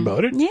can't do anything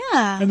about it.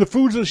 Yeah. And the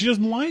foods that she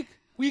doesn't like,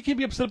 well, you can't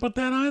be upset about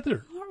that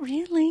either. Not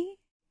really.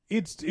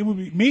 It would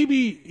be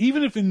maybe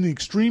even if in the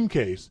extreme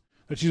case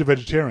that she's a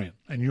vegetarian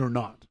and you're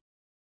not.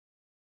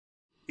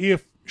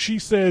 If she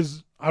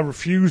says, I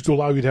refuse to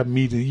allow you to have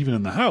meat even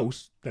in the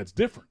house, that's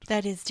different.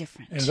 That is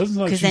different. And it doesn't sound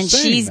like because then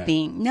she's that.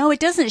 No, it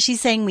doesn't.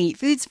 She's saying we eat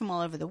foods from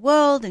all over the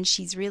world, and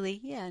she's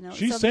really,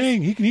 She's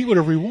saying he can eat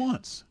whatever he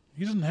wants.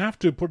 He doesn't have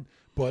to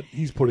but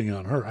he's putting it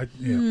on her. Dump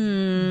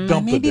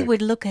the Maybe dick.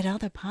 would look at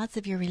other parts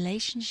of your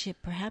relationship.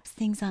 Perhaps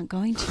things aren't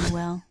going too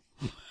well.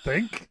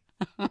 Think?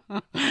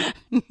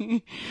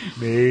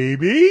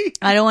 Maybe?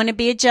 I don't want to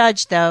be a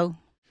judge, though.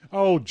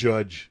 Oh,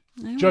 judge.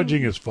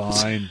 Judging is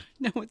fine.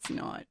 No, it's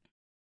not.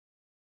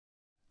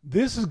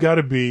 This has got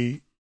to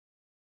be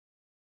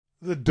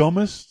the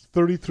dumbest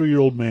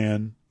 33-year-old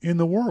man in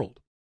the world.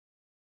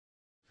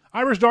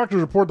 Irish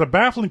doctors report the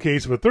baffling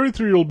case of a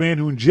 33-year-old man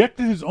who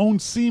injected his own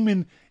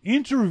semen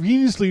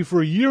intravenously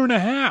for a year and a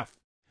half.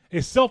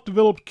 A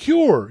self-developed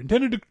cure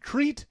intended to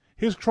treat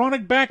his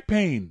chronic back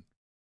pain.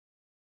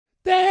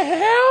 The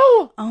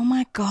hell? Oh,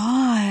 my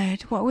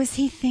God. What was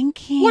he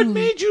thinking? What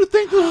made you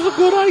think this was a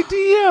good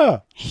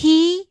idea?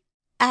 He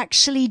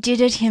actually did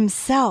it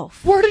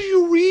himself. Where did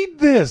you read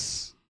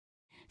this?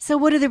 So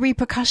what are the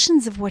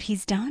repercussions of what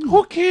he's done?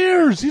 Who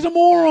cares? He's a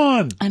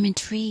moron. I'm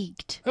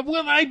intrigued.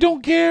 Well, I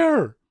don't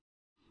care.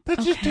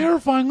 That's just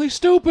terrifyingly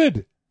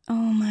stupid. Oh,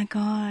 my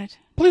God.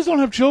 Please don't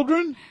have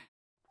children.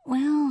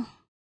 Well,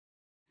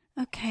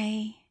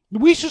 okay.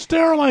 We should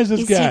sterilize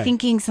this guy. Is he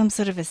thinking some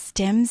sort of a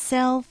stem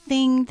cell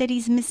thing that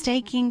he's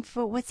mistaking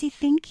for? What's he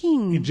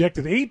thinking?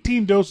 Injected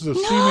 18 doses of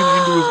semen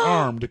into his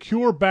arm to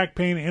cure back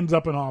pain, ends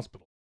up in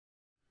hospital.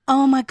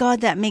 Oh, my God,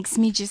 that makes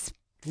me just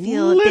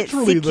feel a bit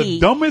Literally sicky. the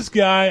dumbest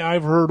guy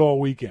I've heard all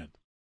weekend.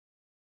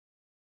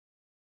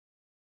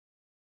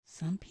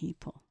 Some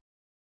people.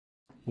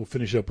 We'll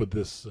finish up with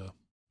this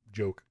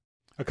joke.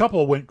 A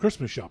couple went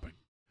Christmas shopping.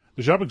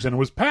 The shopping center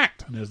was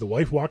packed, and as the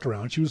wife walked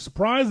around, she was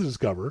surprised to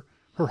discover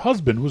her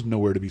husband was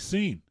nowhere to be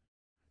seen.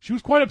 She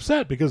was quite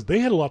upset because they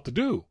had a lot to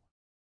do.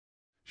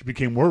 She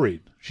became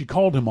worried. She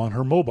called him on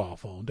her mobile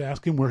phone to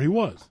ask him where he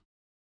was.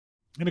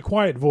 In a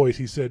quiet voice,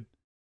 he said,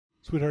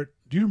 "Sweetheart,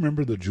 do you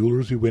remember the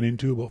jewelers we went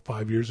into about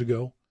 5 years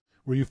ago,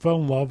 where you fell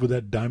in love with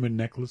that diamond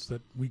necklace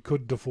that we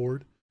couldn't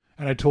afford,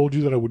 and I told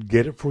you that I would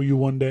get it for you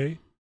one day?"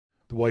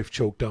 The wife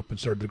choked up and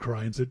started to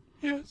cry and said,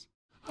 "Yes,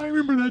 I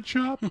remember that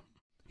shop."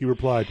 He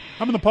replied,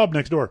 "I'm in the pub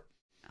next door."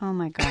 Oh,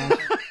 my God.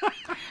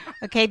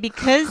 Okay,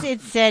 because it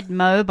said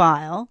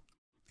mobile,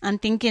 I'm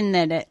thinking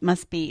that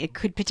it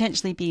could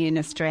potentially be in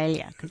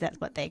Australia, because that's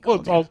what they call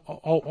Well, it. it's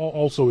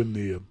also in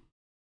the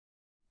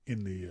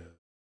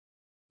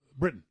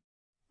Britain,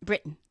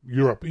 Britain.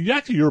 Europe.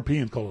 Actually,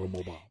 Europeans call it a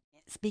mobile.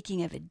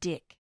 Speaking of a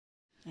dick,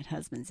 that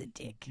husband's a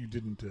dick. You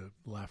didn't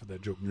laugh at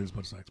that joke near as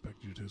much as I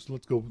expected you to. So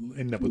let's go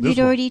end up with this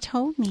You'd one. already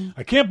told me.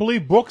 I can't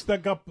believe books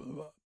that got...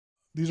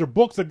 these are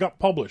books that got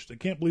published. I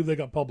can't believe they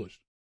got published.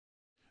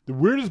 The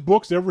weirdest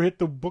books to ever hit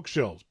the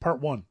bookshelves. Part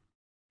 1.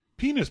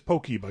 Penis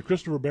Pokey by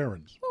Christopher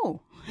Behrens. Oh.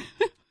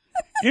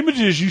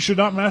 Images you should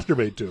not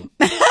masturbate to.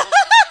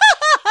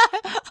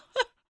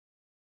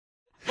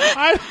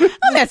 I'll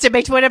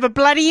masturbate to whatever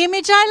bloody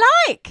image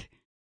I like.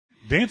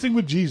 Dancing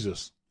with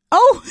Jesus.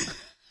 Oh.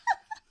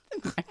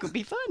 That could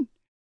be fun.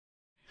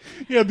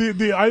 Yeah,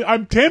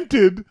 I'm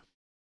tempted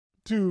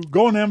to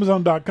go on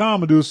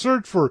Amazon.com and do a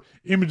search for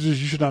images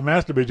you should not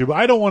masturbate to, but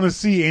I don't want to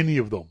see any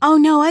of them. Oh,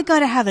 no, I got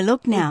to have a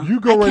look now. You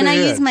go right Can I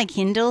ahead. use my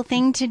Kindle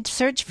thing to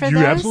search for You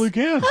those? absolutely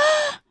can.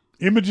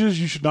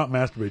 Images you should not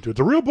masturbate to. It's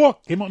a real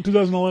book. Came out in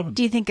 2011.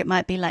 Do you think it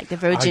might be like the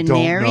Virgin I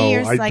don't Mary know. or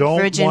I like don't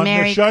Virgin want to-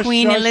 Mary, shush,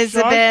 Queen shush,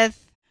 Elizabeth,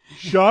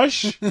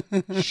 Shush.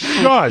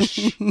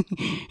 Shush.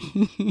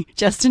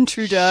 Justin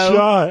Trudeau?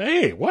 Shush.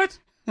 Hey, what?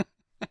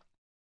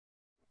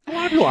 A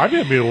lot of people, I've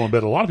been able to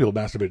bet a lot of people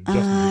masturbate to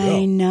Justin I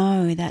Trudeau.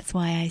 know. That's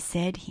why I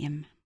said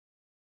him.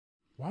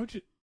 Why would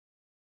you?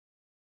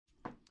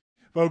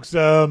 Folks,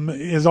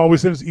 as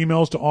always, send us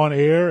emails to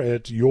onair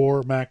at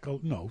your Mac.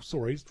 No,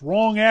 sorry, it's the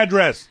wrong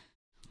address.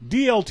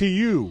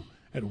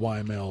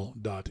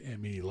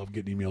 DLTU@yml.me. Love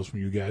getting emails from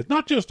you guys.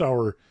 Not just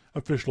our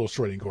official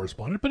Australian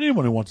correspondent, but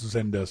anyone who wants to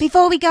send us.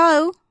 Before we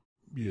go,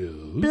 Yes.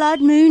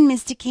 Blood Moon,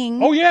 Mr.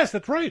 King. Oh, yes,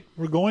 that's right.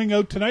 We're going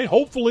out tonight.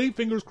 Hopefully,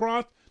 fingers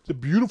crossed. It's a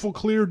beautiful,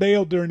 clear day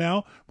out there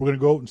now. We're going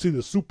to go out and see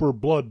the super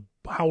blood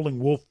howling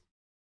wolf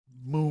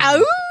moon.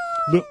 Ow!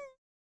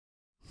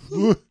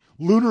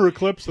 Lunar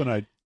eclipse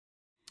tonight.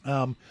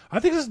 I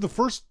think this is the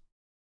first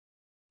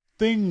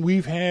thing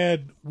we've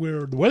had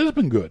where the weather's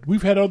been good.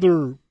 We've had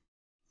other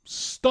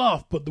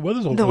stuff, but the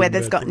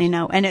weather's gotten in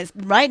now, and it's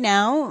right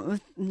now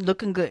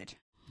looking good.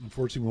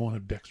 Unfortunately, we won't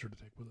have Dexter to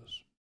take with us.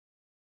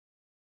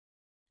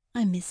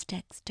 I miss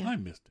Dexter. I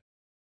missed it.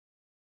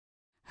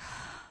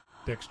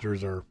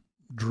 Dexter's our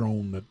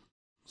drone that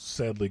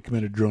sadly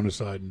committed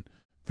dronecide and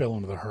fell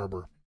into the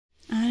harbor.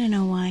 I don't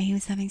know why he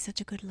was having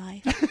such a good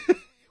life.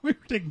 We were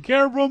taking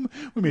care of him.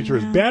 We made sure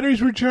his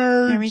batteries were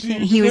charged.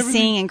 Everything. He was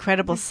seeing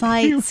incredible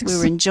sights. We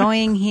were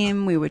enjoying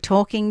him. We were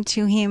talking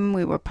to him.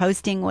 We were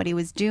posting what he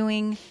was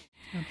doing.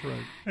 That's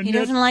right. And He yet,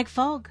 doesn't like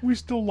fog. we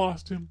still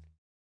lost him.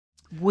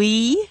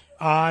 We?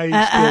 I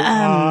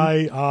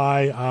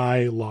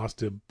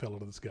lost him. Fell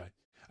out of the sky.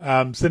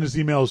 Send us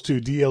emails to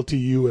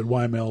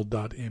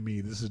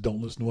dltu@yml.me. This is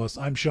Don't Listen to Us.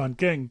 I'm Sean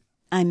King.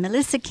 I'm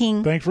Melissa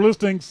King. Thanks for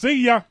listening.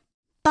 See ya.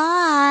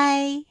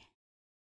 Bye.